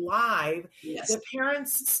stay alive. Yes. The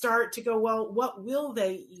parents start to go, well, what will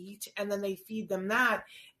they eat? And then they feed them that.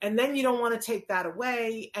 And then you don't want to take that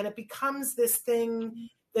away. And it becomes this thing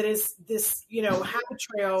that is this, habit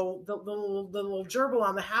trail, the little gerbil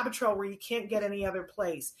on the habit trail where you can't get any other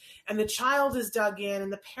place. And the child is dug in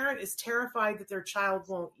and the parent is terrified that their child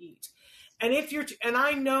won't eat. And and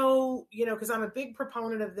I know, because I'm a big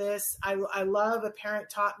proponent of this, I love, a parent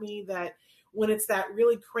taught me that when it's that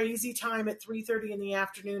really crazy time at 3:30 in the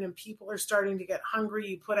afternoon and people are starting to get hungry,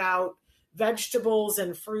 you put out vegetables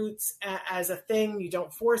and fruits as a thing. You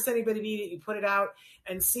don't force anybody to eat it. You put it out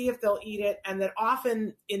and see if they'll eat it. And that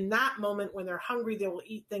often in that moment when they're hungry, they will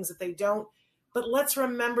eat things that they don't. But let's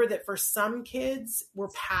remember that for some kids, we're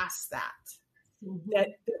past that. Mm-hmm. That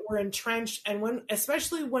we're entrenched. And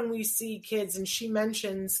especially when we see kids, and she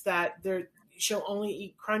mentions that she'll only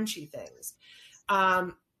eat crunchy things.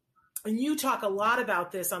 And you talk a lot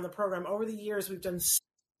about this on the program. Over the years, we've done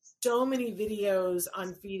so many videos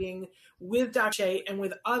on feeding with Dr. Shea and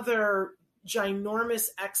with other ginormous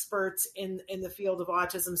experts in the field of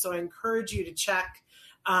autism. So I encourage you to check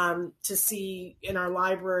to see in our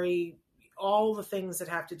library all the things that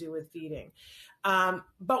have to do with feeding.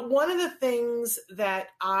 But one of the things that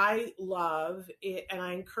I love, and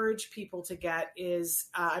I encourage people to get, is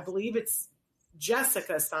I believe it's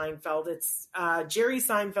Jessica Seinfeld. It's Jerry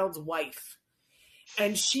Seinfeld's wife.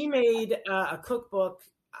 And she made a cookbook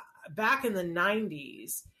back in the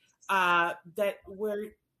 90s where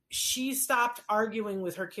she stopped arguing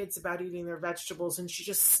with her kids about eating their vegetables and she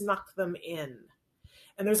just snuck them in.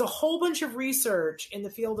 And there's a whole bunch of research in the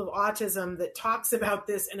field of autism that talks about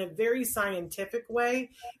this in a very scientific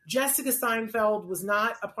way. Jessica Seinfeld was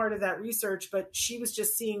not a part of that research, but she was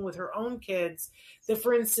just seeing with her own kids that,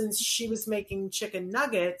 for instance, she was making chicken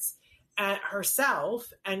nuggets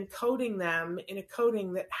herself and coating them in a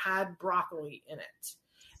coating that had broccoli in it.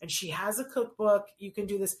 And she has a cookbook. You can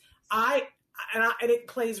do this. And it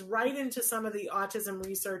plays right into some of the autism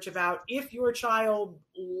research about if your child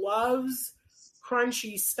loves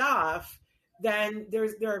crunchy stuff, then there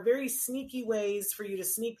are very sneaky ways for you to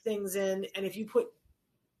sneak things in. And if you put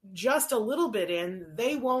just a little bit in,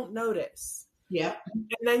 they won't notice. Yeah.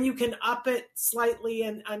 And then you can up it slightly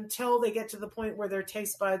until they get to the point where their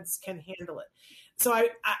taste buds can handle it. So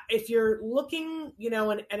if you're looking,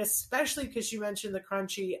 and especially because you mentioned the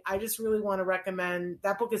crunchy, I just really want to recommend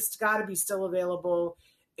that book. Has got to be still available.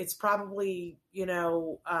 It's probably, in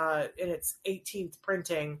its 18th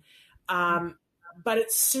printing. But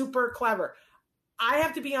it's super clever. I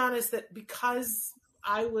have to be honest that because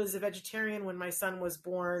I was a vegetarian when my son was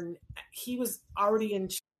born, he was already in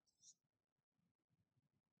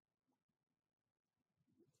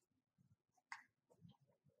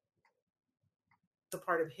a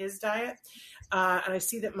part of his diet. And I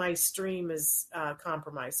see that my stream is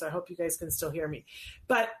compromised, so I hope you guys can still hear me.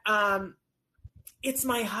 But it's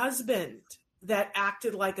my husband that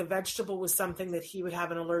acted like a vegetable was something that he would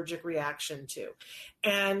have an allergic reaction to.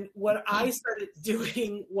 And what I started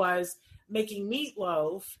doing was making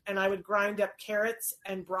meatloaf, and I would grind up carrots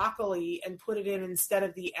and broccoli and put it in instead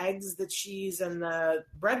of the eggs, the cheese, and the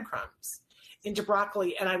breadcrumbs into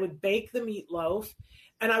broccoli. And I would bake the meatloaf,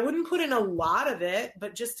 and I wouldn't put in a lot of it,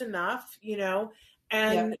 but just enough,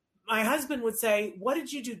 And my husband would say, what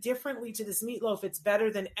did you do differently to this meatloaf? It's better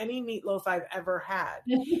than any meatloaf I've ever had.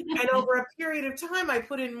 And over a period of time, I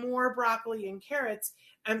put in more broccoli and carrots.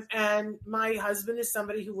 And my husband is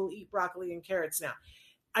somebody who will eat broccoli and carrots now.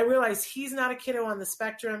 I realize he's not a kiddo on the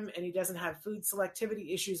spectrum and he doesn't have food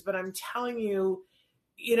selectivity issues, but I'm telling you,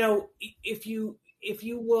 if you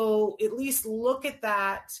will at least look at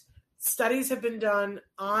that, studies have been done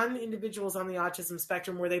on individuals on the autism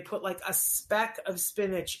spectrum where they put like a speck of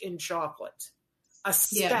spinach in chocolate, a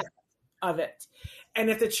speck of it. And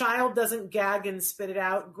if the child doesn't gag and spit it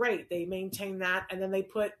out, great. They maintain that. And then they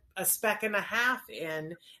put a speck and a half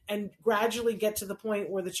in and gradually get to the point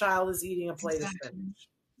where the child is eating a plate of spinach.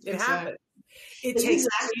 It happens. It takes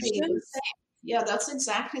patience. Yeah, that's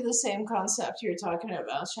exactly the same concept you're talking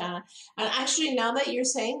about, Shannon. And actually, now that you're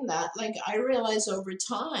saying that, like, I realize over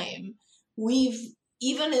time, we've,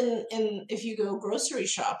 even in if you go grocery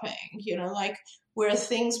shopping, like where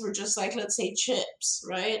things were just like, let's say chips,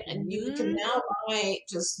 right? And you can now buy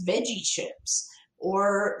just veggie chips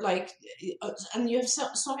or like, and you have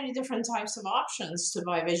so many different types of options to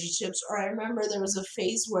buy veggie chips. Or I remember there was a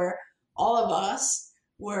phase where all of us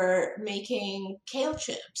were making kale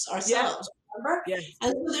chips ourselves. Yeah. Remember? Yes.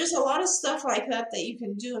 And so there's a lot of stuff like that you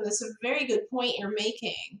can do. And it's a very good point you're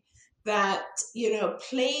making that,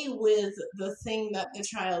 play with the thing that the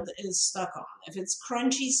child is stuck on. If it's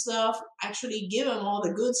crunchy stuff, actually give them all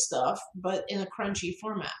the good stuff, but in a crunchy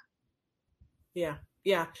format. Yeah.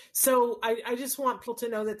 Yeah. So I just want people to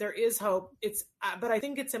know that there is hope. But I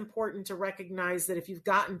think it's important to recognize that if you've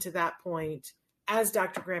gotten to that point, as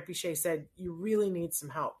Dr. Granpeesheh said, you really need some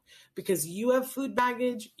help because you have food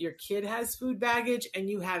baggage, your kid has food baggage, and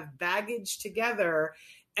you have baggage together.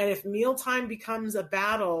 And if mealtime becomes a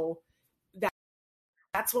battle,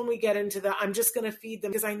 that's when we get into I'm just going to feed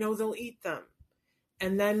them because I know they'll eat them.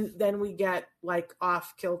 And then we get like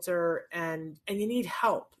off kilter and you need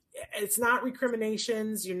help. It's not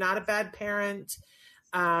recriminations. You're not a bad parent.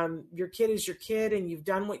 Your kid is your kid and you've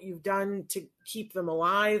done what you've done to keep them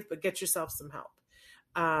alive, but get yourself some help.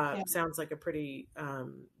 Sounds like a pretty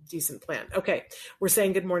decent plan. Okay. We're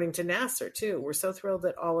saying good morning to Nasser too. We're so thrilled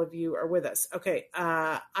that all of you are with us. Okay.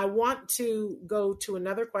 I want to go to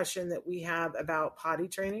another question that we have about potty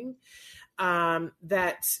training,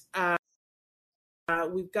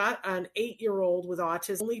 we've got an 8-year-old with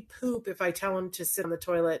autism, only poop if I tell him to sit on the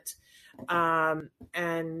toilet.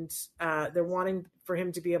 And they're wanting for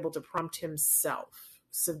him to be able to prompt himself.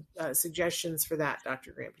 Suggestions for that,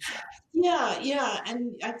 Dr. Granpeesheh? Yeah.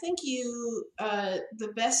 And I think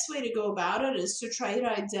the best way to go about it is to try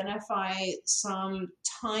to identify some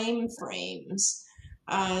time frames.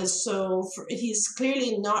 He's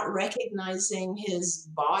clearly not recognizing his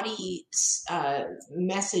body's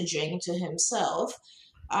messaging to himself.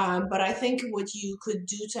 But I think what you could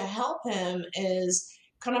do to help him is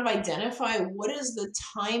kind of identify what is the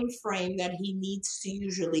time frame that he needs to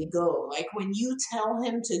usually go. Like when you tell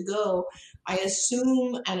him to go, I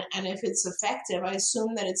assume, and if it's effective, I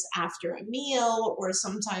assume that it's after a meal, or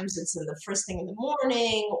sometimes it's in the first thing in the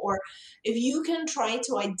morning, or if you can try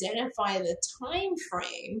to identify the time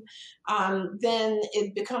frame, then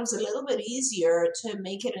it becomes a little bit easier to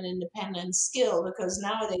make it an independent skill, because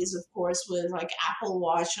nowadays, of course, with like Apple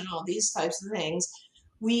Watch and all these types of things,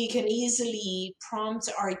 we can easily prompt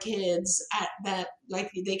our kids at that,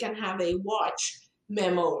 like they can have a watch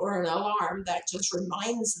memo or an alarm that just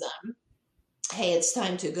reminds them, hey, it's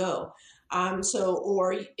time to go.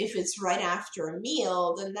 Or if it's right after a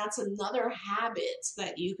meal, then that's another habit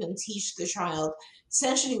that you can teach the child.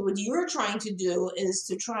 Essentially, what you're trying to do is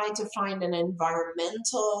to try to find an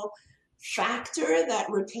environmental factor that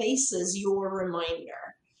replaces your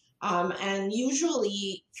reminder. And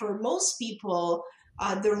usually for most people,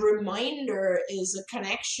 the reminder is a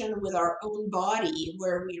connection with our own body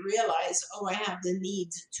where we realize, oh, I have the need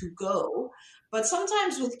to go. But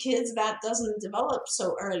sometimes with kids, that doesn't develop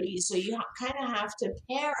so early. So you kind of have to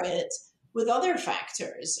pair it with other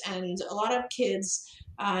factors. And a lot of kids,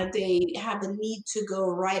 they have a need to go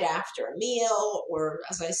right after a meal, or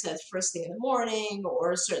as I said, first thing in the morning,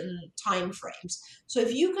 or certain time frames. So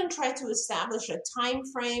if you can try to establish a time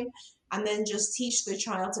frame and then just teach the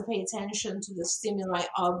child to pay attention to the stimuli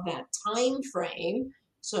of that time frame.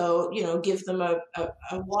 So, give them a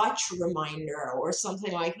watch reminder or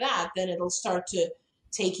something like that, then it'll start to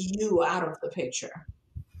take you out of the picture.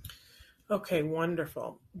 Okay,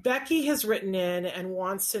 wonderful. Becky has written in and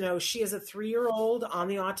wants to know, she is a 3-year-old on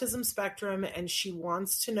the autism spectrum, and she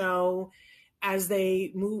wants to know, as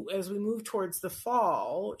we move towards the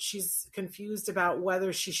fall, she's confused about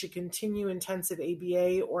whether she should continue intensive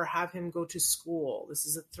ABA or have him go to school. This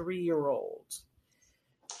is a 3-year-old.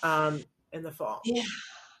 in the fall. Yeah.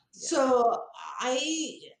 So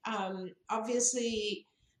I obviously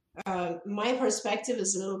my perspective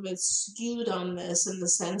is a little bit skewed on this in the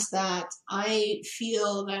sense that I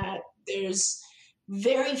feel that there's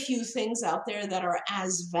very few things out there that are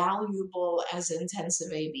as valuable as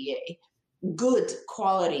intensive ABA, good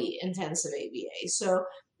quality intensive ABA. So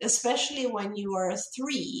especially when you are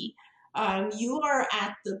 3, you are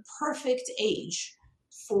at the perfect age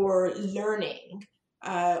for learning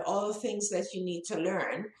all the things that you need to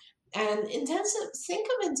learn. And think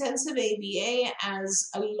of intensive ABA as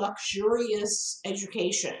a luxurious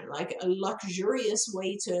education, like a luxurious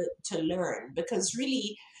way to learn, because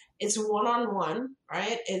really it's one-on-one,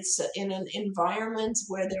 right? It's in an environment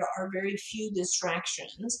where there are very few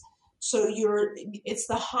distractions. So it's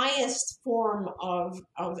the highest form of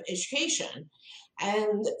education.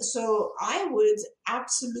 And so I would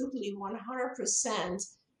absolutely 100%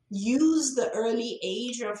 use the early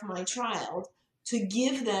age of my child to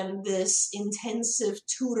give them this intensive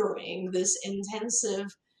tutoring, this intensive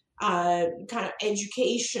kind of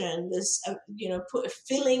education, this,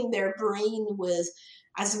 filling their brain with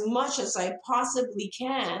as much as I possibly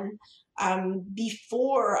can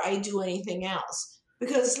before I do anything else.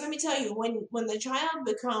 Because let me tell you, when the child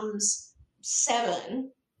becomes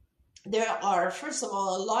 7, there are, first of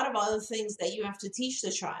all, a lot of other things that you have to teach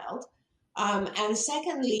the child. And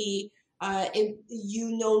secondly,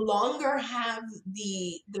 you no longer have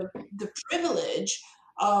the privilege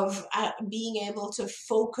of being able to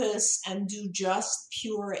focus and do just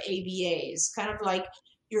pure ABAs, kind of like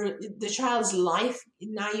the child's life.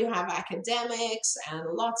 Now you have academics and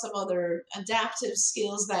lots of other adaptive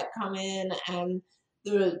skills that come in, and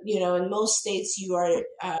in most states you are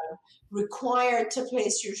required to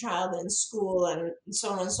place your child in school and so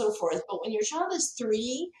on and so forth. But when your child is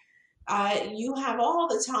 3, you have all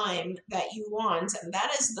the time that you want, and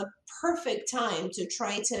that is the perfect time to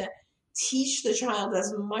try to teach the child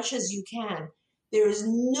as much as you can. There is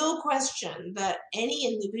no question that any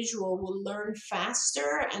individual will learn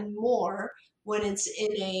faster and more when it's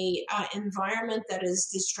in a environment that is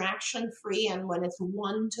distraction-free, and when it's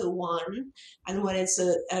one-to-one, and when it's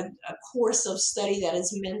a course of study that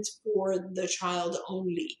is meant for the child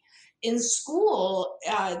only. In school,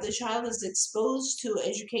 the child is exposed to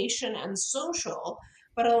education and social,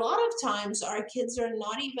 but a lot of times our kids are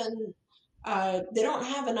not even, they don't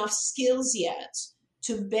have enough skills yet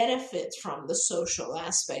to benefit from the social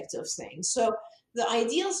aspect of things. So the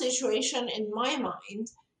ideal situation in my mind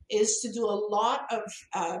is to do a lot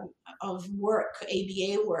of work,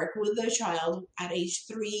 ABA work, with the child at age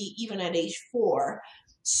 3, even at age 4,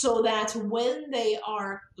 so that when they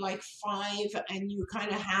are like 5 and you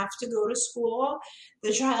kind of have to go to school,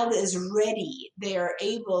 the child is ready. They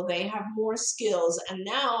have more skills, and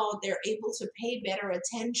now they're able to pay better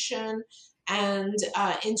attention and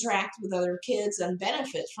interact with other kids and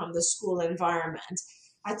benefit from the school environment.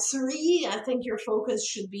 At 3, I think your focus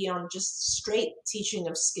should be on just straight teaching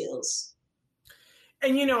of skills.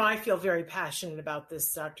 And, I feel very passionate about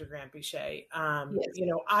this, Dr. Granpeesheh. Yes.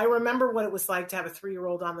 I remember what it was like to have a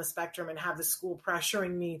 3-year-old on the spectrum and have the school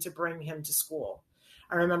pressuring me to bring him to school.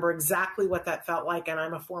 I remember exactly what that felt like. And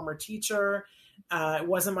I'm a former teacher. It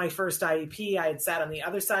wasn't my first IEP. I had sat on the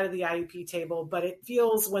other side of the IEP table, but it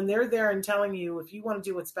feels, when they're there and telling you, if you want to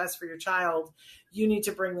do what's best for your child, you need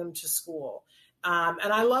to bring them to school.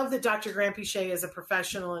 And I love that Dr. Granpeesheh is a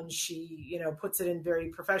professional, and she, puts it in very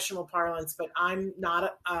professional parlance, but I'm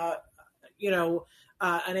not, an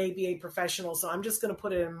ABA professional. So I'm just going to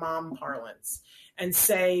put it in mom parlance and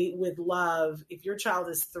say, with love, if your child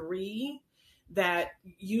is 3, that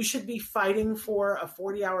you should be fighting for a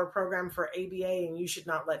 40-hour program for ABA, and you should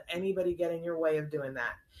not let anybody get in your way of doing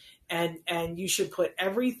that. And you should put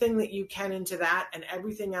everything that you can into that, and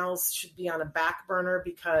everything else should be on a back burner,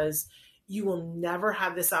 because you will never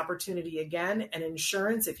have this opportunity again. And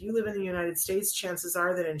insurance, if you live in the United States, chances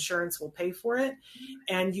are that insurance will pay for it.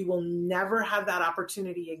 And you will never have that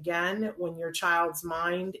opportunity again when your child's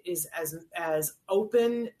mind is as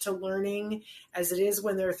open to learning as it is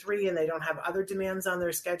when they're 3 and they don't have other demands on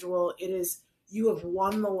their schedule. You have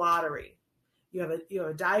won the lottery. You have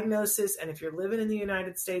a diagnosis. And if you're living in the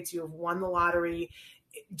United States, you have won the lottery.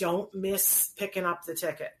 Don't miss picking up the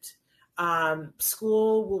ticket.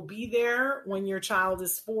 School will be there when your child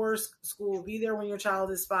is 4. School will be there when your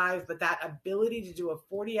child is 5. But that ability to do a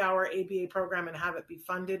 40-hour ABA program and have it be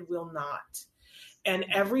funded will not. And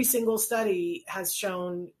every single study has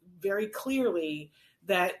shown very clearly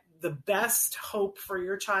that the best hope for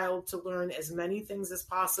your child to learn as many things as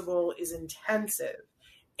possible is intensive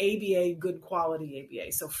ABA, good quality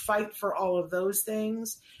ABA. So fight for all of those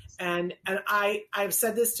things. And I've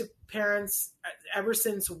said this to parents ever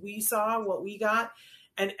since we saw what we got.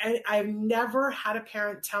 And I've never had a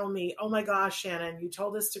parent tell me, oh my gosh, Shannon, you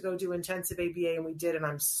told us to go do intensive ABA and we did, and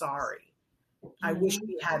I'm sorry. I wish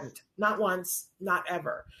we hadn't. Not once, not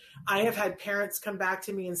ever. I have had parents come back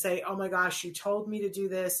to me and say, oh my gosh, you told me to do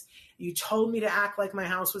this. You told me to act like my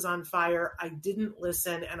house was on fire. I didn't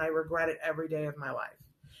listen, and I regret it every day of my life.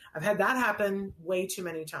 I've had that happen way too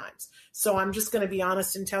many times. So I'm just going to be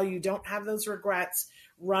honest and tell you, don't have those regrets.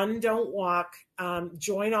 Run, don't walk.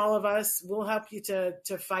 Join all of us. We'll help you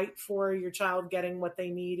to fight for your child getting what they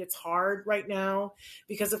need. It's hard right now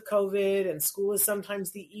because of COVID, and school is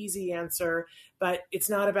sometimes the easy answer, but it's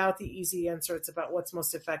not about the easy answer. It's about what's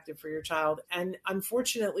most effective for your child. And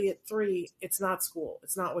unfortunately, at 3, it's not school.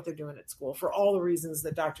 It's not what they're doing at school for all the reasons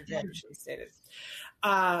that Dr. Gramby stated.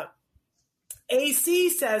 AC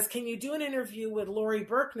says, can you do an interview with Laurie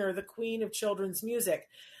Berkner, the queen of children's music?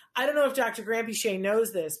 I don't know if Dr. Gramby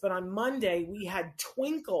knows this, but on Monday we had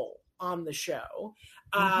Twinkle on the show.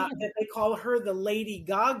 That they call her the Lady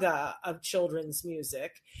Gaga of children's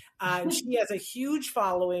music. And she has a huge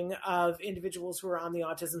following of individuals who are on the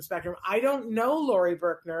autism spectrum. I don't know Laurie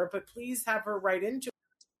Berkner, but please have her write into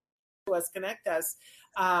us, connect us.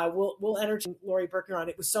 We'll entertain Laurie Berkner on.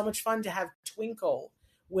 It was so much fun to have Twinkle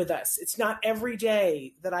with us. It's not every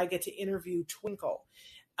day that I get to interview Twinkle.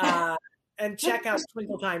 And check out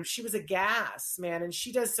Twinkle Time. She was a gas, man. And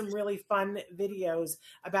she does some really fun videos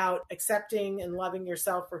about accepting and loving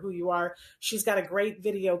yourself for who you are. She's got a great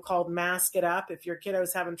video called Mask It Up. If your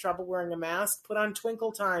kiddo's having trouble wearing a mask, put on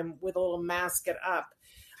Twinkle Time with a little Mask It Up.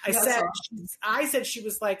 I said she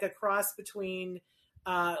was like a cross between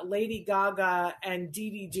Lady Gaga and Dee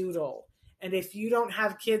Dee Doodle. And if you don't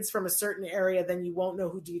have kids from a certain area, then you won't know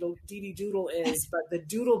who Dee Dee Doodle is. But the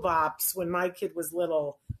Doodle Bops, when my kid was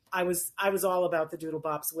little, I was all about the Doodle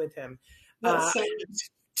Bops with him.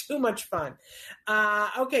 Too much fun.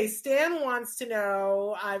 Okay, Stan wants to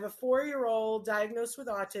know, I have a 4-year-old diagnosed with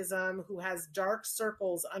autism who has dark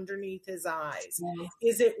circles underneath his eyes.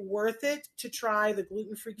 Is it worth it to try the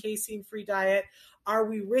gluten-free, casein-free diet? Are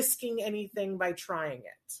we risking anything by trying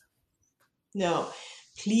it? No,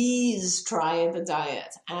 please try the diet.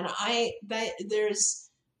 And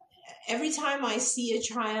every time I see a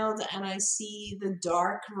child and I see the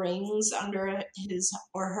dark rings under his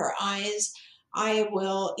or her eyes, I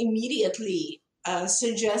will immediately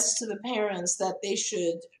suggest to the parents that they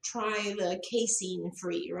should try the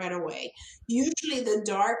casein-free right away. Usually the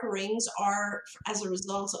dark rings are as a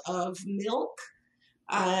result of milk.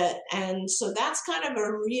 And so that's kind of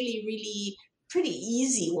a really, really pretty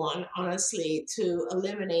easy one, honestly, to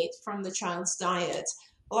eliminate from the child's diet.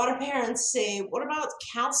 A lot of parents say, what about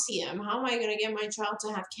calcium? How am I going to get my child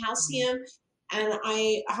to have calcium? And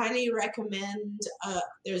I highly recommend,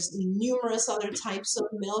 there's numerous other types of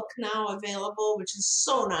milk now available, which is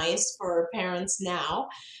so nice for parents now.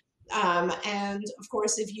 And of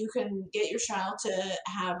course, if you can get your child to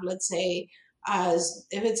have, let's say,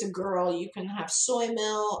 if it's a girl, you can have soy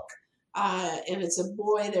milk. If it's a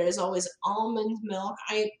boy, there is always almond milk.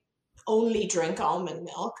 I only drink almond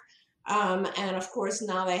milk. And of course,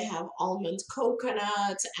 now they have almond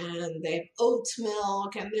coconut and they have oat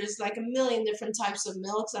milk, and there's like a million different types of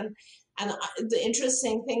milks. And the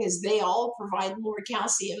interesting thing is they all provide more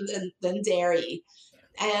calcium than dairy.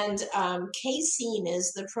 And casein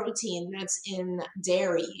is the protein that's in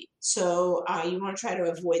dairy. So you want to try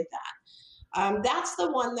to avoid that. That's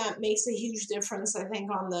the one that makes a huge difference, I think,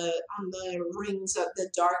 on the rings, of the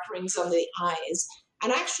dark rings on the eyes.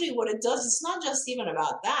 And actually what it does, it's not just even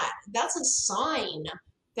about that. That's a sign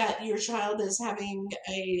that your child is having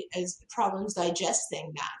problems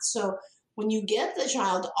digesting that. So when you get the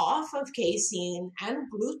child off of casein and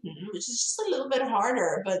gluten, which is just a little bit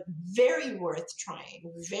harder, but very worth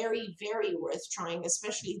trying, very, very worth trying,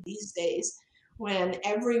 especially these days when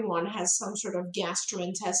everyone has some sort of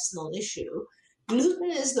gastrointestinal issue. Gluten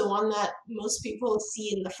is the one that most people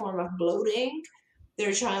see in the form of bloating.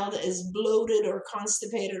 Their child is bloated or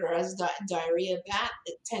constipated or has diarrhea. That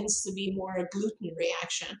it tends to be more a gluten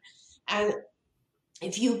reaction. And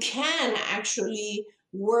if you can actually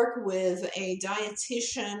work with a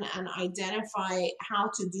dietitian and identify how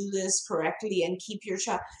to do this correctly and keep your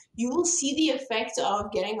child, you will see the effect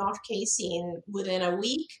of getting off casein within a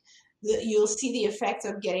week. You'll see the effect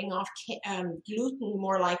of getting off gluten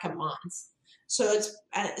more like a month. So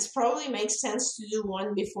it's probably makes sense to do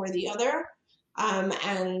one before the other.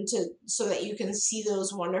 So that you can see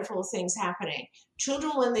those wonderful things happening.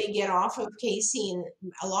 Children, when they get off of casein,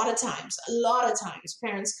 a lot of times,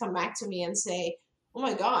 parents come back to me and say, oh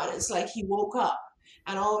my God, it's like he woke up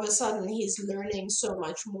and all of a sudden he's learning so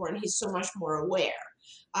much more and he's so much more aware.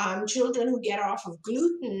 Children who get off of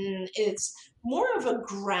gluten, it's more of a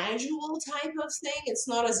gradual type of thing. It's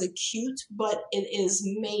not as acute, but it is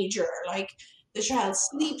major. Like the child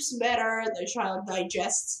sleeps better, the child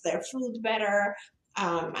digests their food better,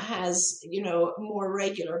 has more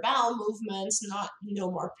regular bowel movements, no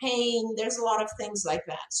more pain. There's a lot of things like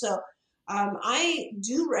that. So I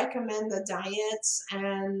do recommend the diets,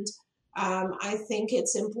 and I think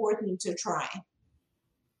it's important to try.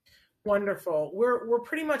 Wonderful. We're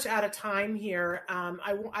pretty much out of time here.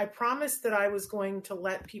 I promised that I was going to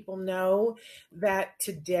let people know that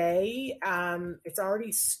today, it's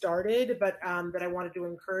already started, but that I wanted to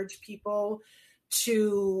encourage people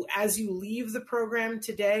to, as you leave the program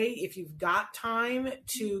today, if you've got time,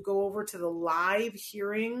 to go over to the live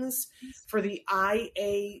hearings for the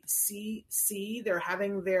IACC. They're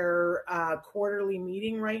having their quarterly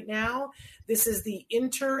meeting right now. This is the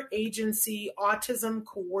Interagency Autism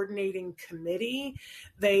Coordinating Committee.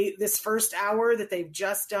 This first hour that they've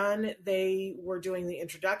just done, they were doing the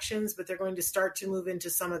introductions, but they're going to start to move into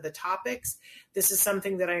some of the topics. This is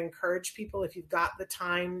something that I encourage people, if you've got the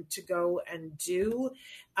time, to go and do.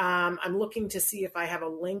 I'm looking to see if I have a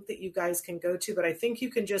link that you guys can go to, but I think you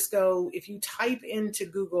can just go, if you type into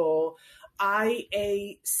Google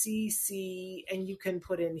IACC and you can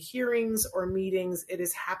put in hearings or meetings, it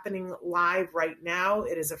is happening live right now.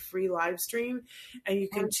 It is a free live stream, and you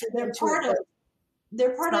can tune into it.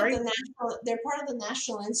 They're part of the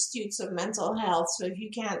National Institutes of Mental Health. So if you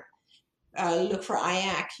can't look for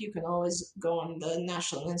IAC, you can always go on the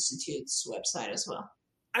National Institute's website as well.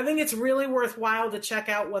 I think it's really worthwhile to check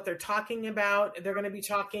out what they're talking about. They're going to be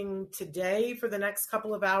talking today for the next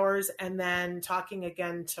couple of hours and then talking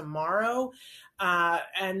again tomorrow.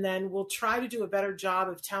 And then we'll try to do a better job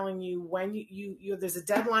of telling you when you there's a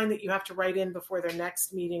deadline that you have to write in before their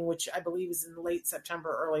next meeting, which I believe is in late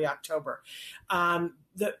September, early October.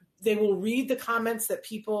 They will read the comments that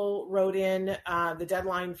people wrote in. The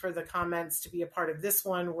deadline for the comments to be a part of this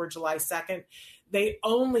one were July 2nd. They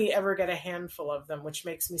only ever get a handful of them, which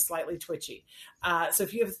makes me slightly twitchy. So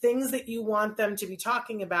if you have things that you want them to be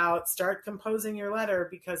talking about, start composing your letter,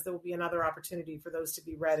 because there will be another opportunity for those to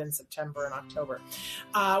be read in September and October.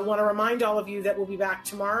 I want to remind all of you that we'll be back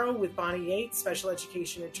tomorrow with Bonnie Yates, special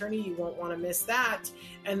education attorney. You won't want to miss that.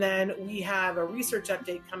 And then we have a research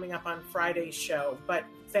update coming up on Friday's show. But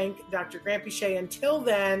thank Dr. Granpeesheh. Until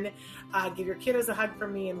then, give your kiddos a hug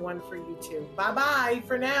from me and one for you too. Bye-bye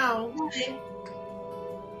for now. Bye.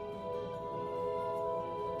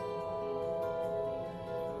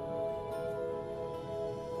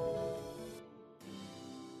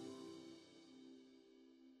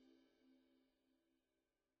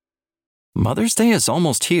 Mother's Day is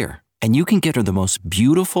almost here, and you can get her the most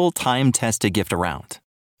beautiful time-tested gift around.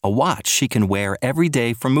 A watch she can wear every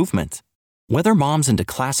day from Movement. Whether mom's into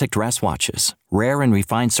classic dress watches, rare and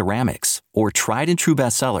refined ceramics, or tried and true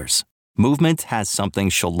bestsellers, Movement has something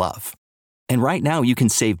she'll love. And right now you can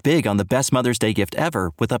save big on the best Mother's Day gift ever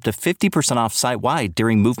with up to 50% off site-wide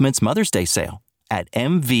during Movement's Mother's Day sale at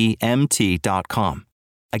MVMT.com.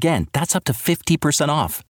 Again, that's up to 50%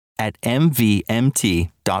 off at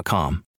MVMT.com.